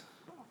this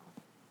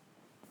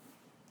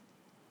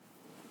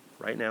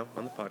right now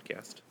on the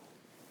podcast.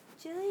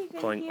 Jilly, you're gonna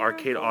Calling hear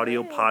Arcade our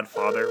Audio voice.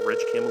 Podfather Rich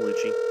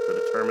Camelucci to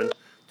determine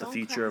the Don't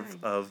future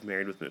cry. of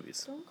Married with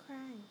Movies. Don't cry.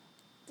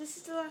 This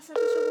is the last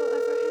episode we'll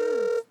ever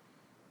have.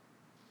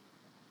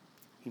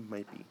 He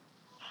might be.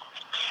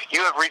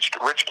 You have reached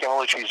Rich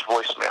Camelucci's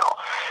voicemail.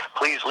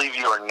 Please leave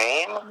your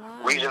name,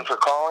 reason for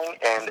calling,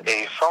 and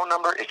a phone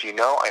number if you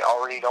know I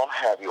already don't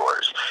have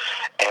yours.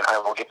 And I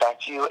will get back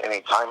to you in a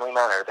timely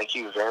manner. Thank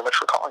you very much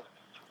for calling.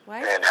 Why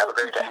And are have you a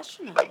great day.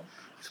 professional? Bye.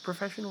 He's a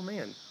professional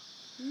man.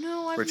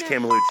 No, I'm Rich not.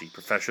 Camelucci,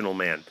 professional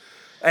man.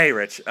 Hey,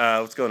 Rich,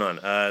 what's going on?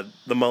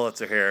 The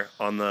mullets are here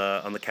on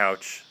the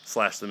couch /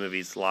 the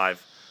movies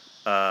live,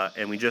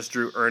 and we just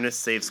drew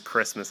Ernest Saves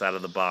Christmas out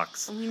of the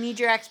box. We need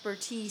your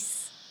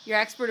expertise, your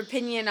expert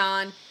opinion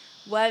on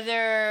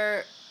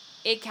whether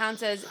it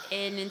counts as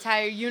an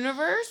entire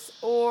universe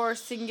or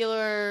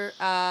singular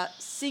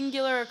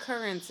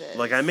occurrences.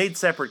 Like, I made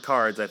separate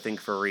cards, I think,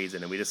 for a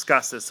reason, and we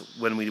discussed this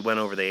when we went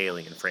over the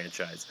Alien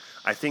franchise.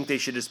 I think they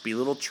should just be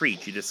little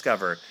treats you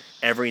discover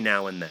every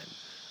now and then.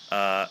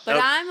 But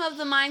I'm of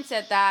the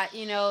mindset that,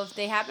 if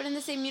they happen in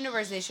the same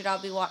universe, they should all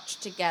be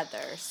watched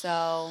together.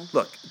 So,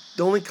 Look,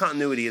 the only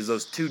continuity is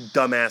those 2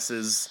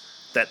 dumbasses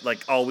that,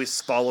 like, always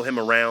follow him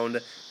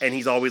around, and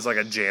he's always, like,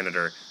 a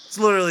janitor. It's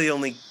literally the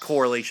only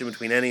correlation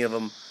between any of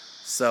them.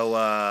 So,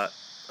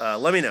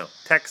 let me know.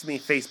 Text me,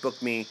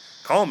 Facebook me,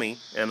 call me,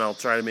 and I'll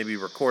try to maybe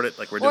record it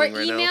like we're or doing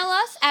right now. email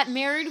us at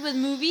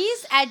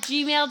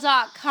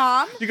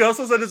marriedwithmovies@gmail.com. You can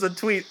also send us a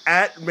tweet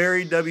at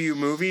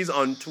MaryWMovies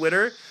on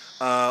Twitter.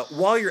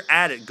 While you're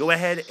at it, go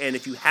ahead and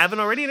if you haven't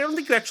already, and I don't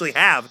think you actually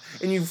have,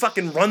 and you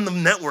fucking run the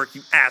network,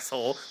 you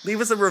asshole, leave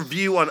us a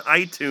review on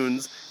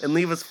iTunes and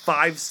leave us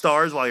 5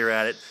 stars while you're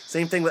at it.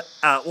 Same thing with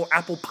or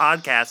Apple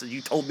Podcasts, as you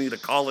told me to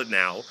call it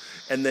now.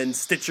 and then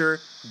Stitcher,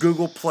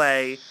 Google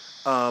Play,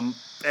 or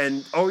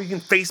you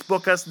can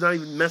Facebook us, not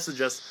even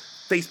message us,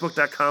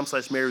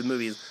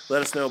 facebook.com/marriedwithmovies.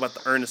 Let us know about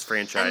the Ernest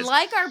franchise. And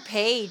like our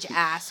page,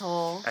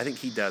 asshole. I think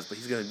he does, but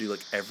he's going to do like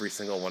every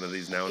single one of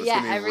these now, and it's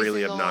Yeah, going to be every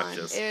really single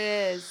obnoxious. one.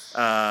 It is.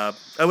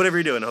 Whatever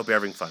you're doing, I hope you're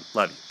having fun.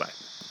 Love you. Bye.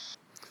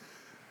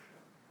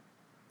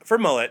 For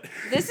Mullet,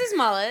 This is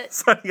Mullet.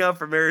 signing off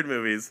for Married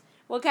Movies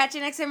We'll catch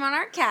you next time on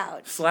our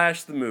couch. /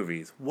 the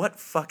movies. What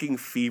fucking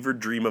fever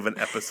dream of an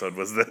episode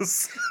was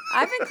this?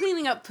 I've been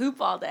cleaning up poop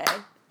all day.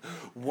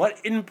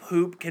 What in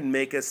poop can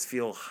make us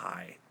feel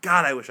high?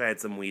 God, I wish I had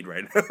some weed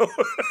right now.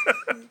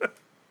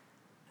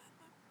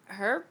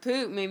 Her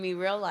poop made me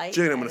real light.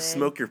 Jane, I'm going to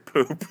smoke your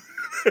poop.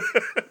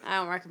 I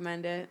don't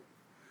recommend it.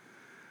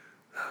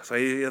 So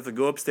you have to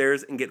go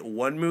upstairs and get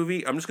one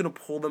movie. I'm just going to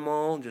pull them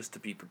all just to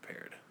be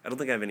prepared. I don't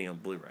think I have any on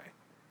Blu-ray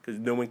because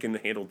no one can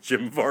handle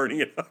Jim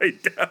Varney in high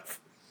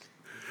def.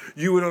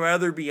 You would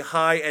rather be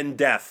high and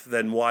deaf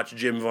than watch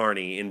Jim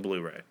Varney in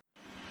Blu-ray.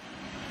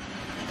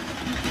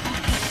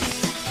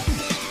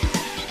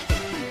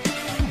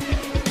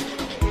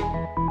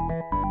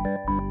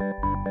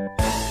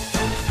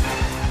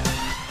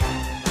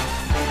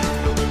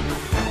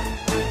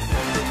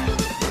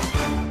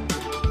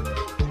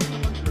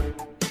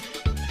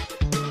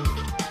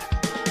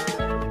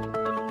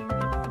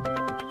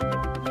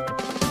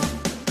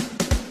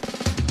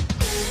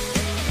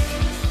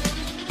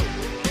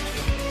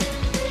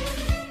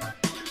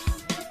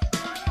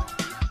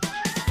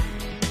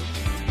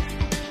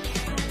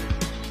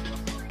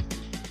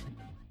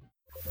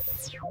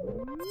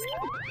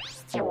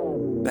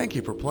 Thank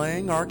you for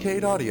playing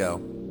Arcade Audio.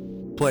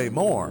 Play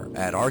more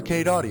at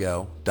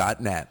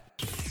arcadeaudio.net.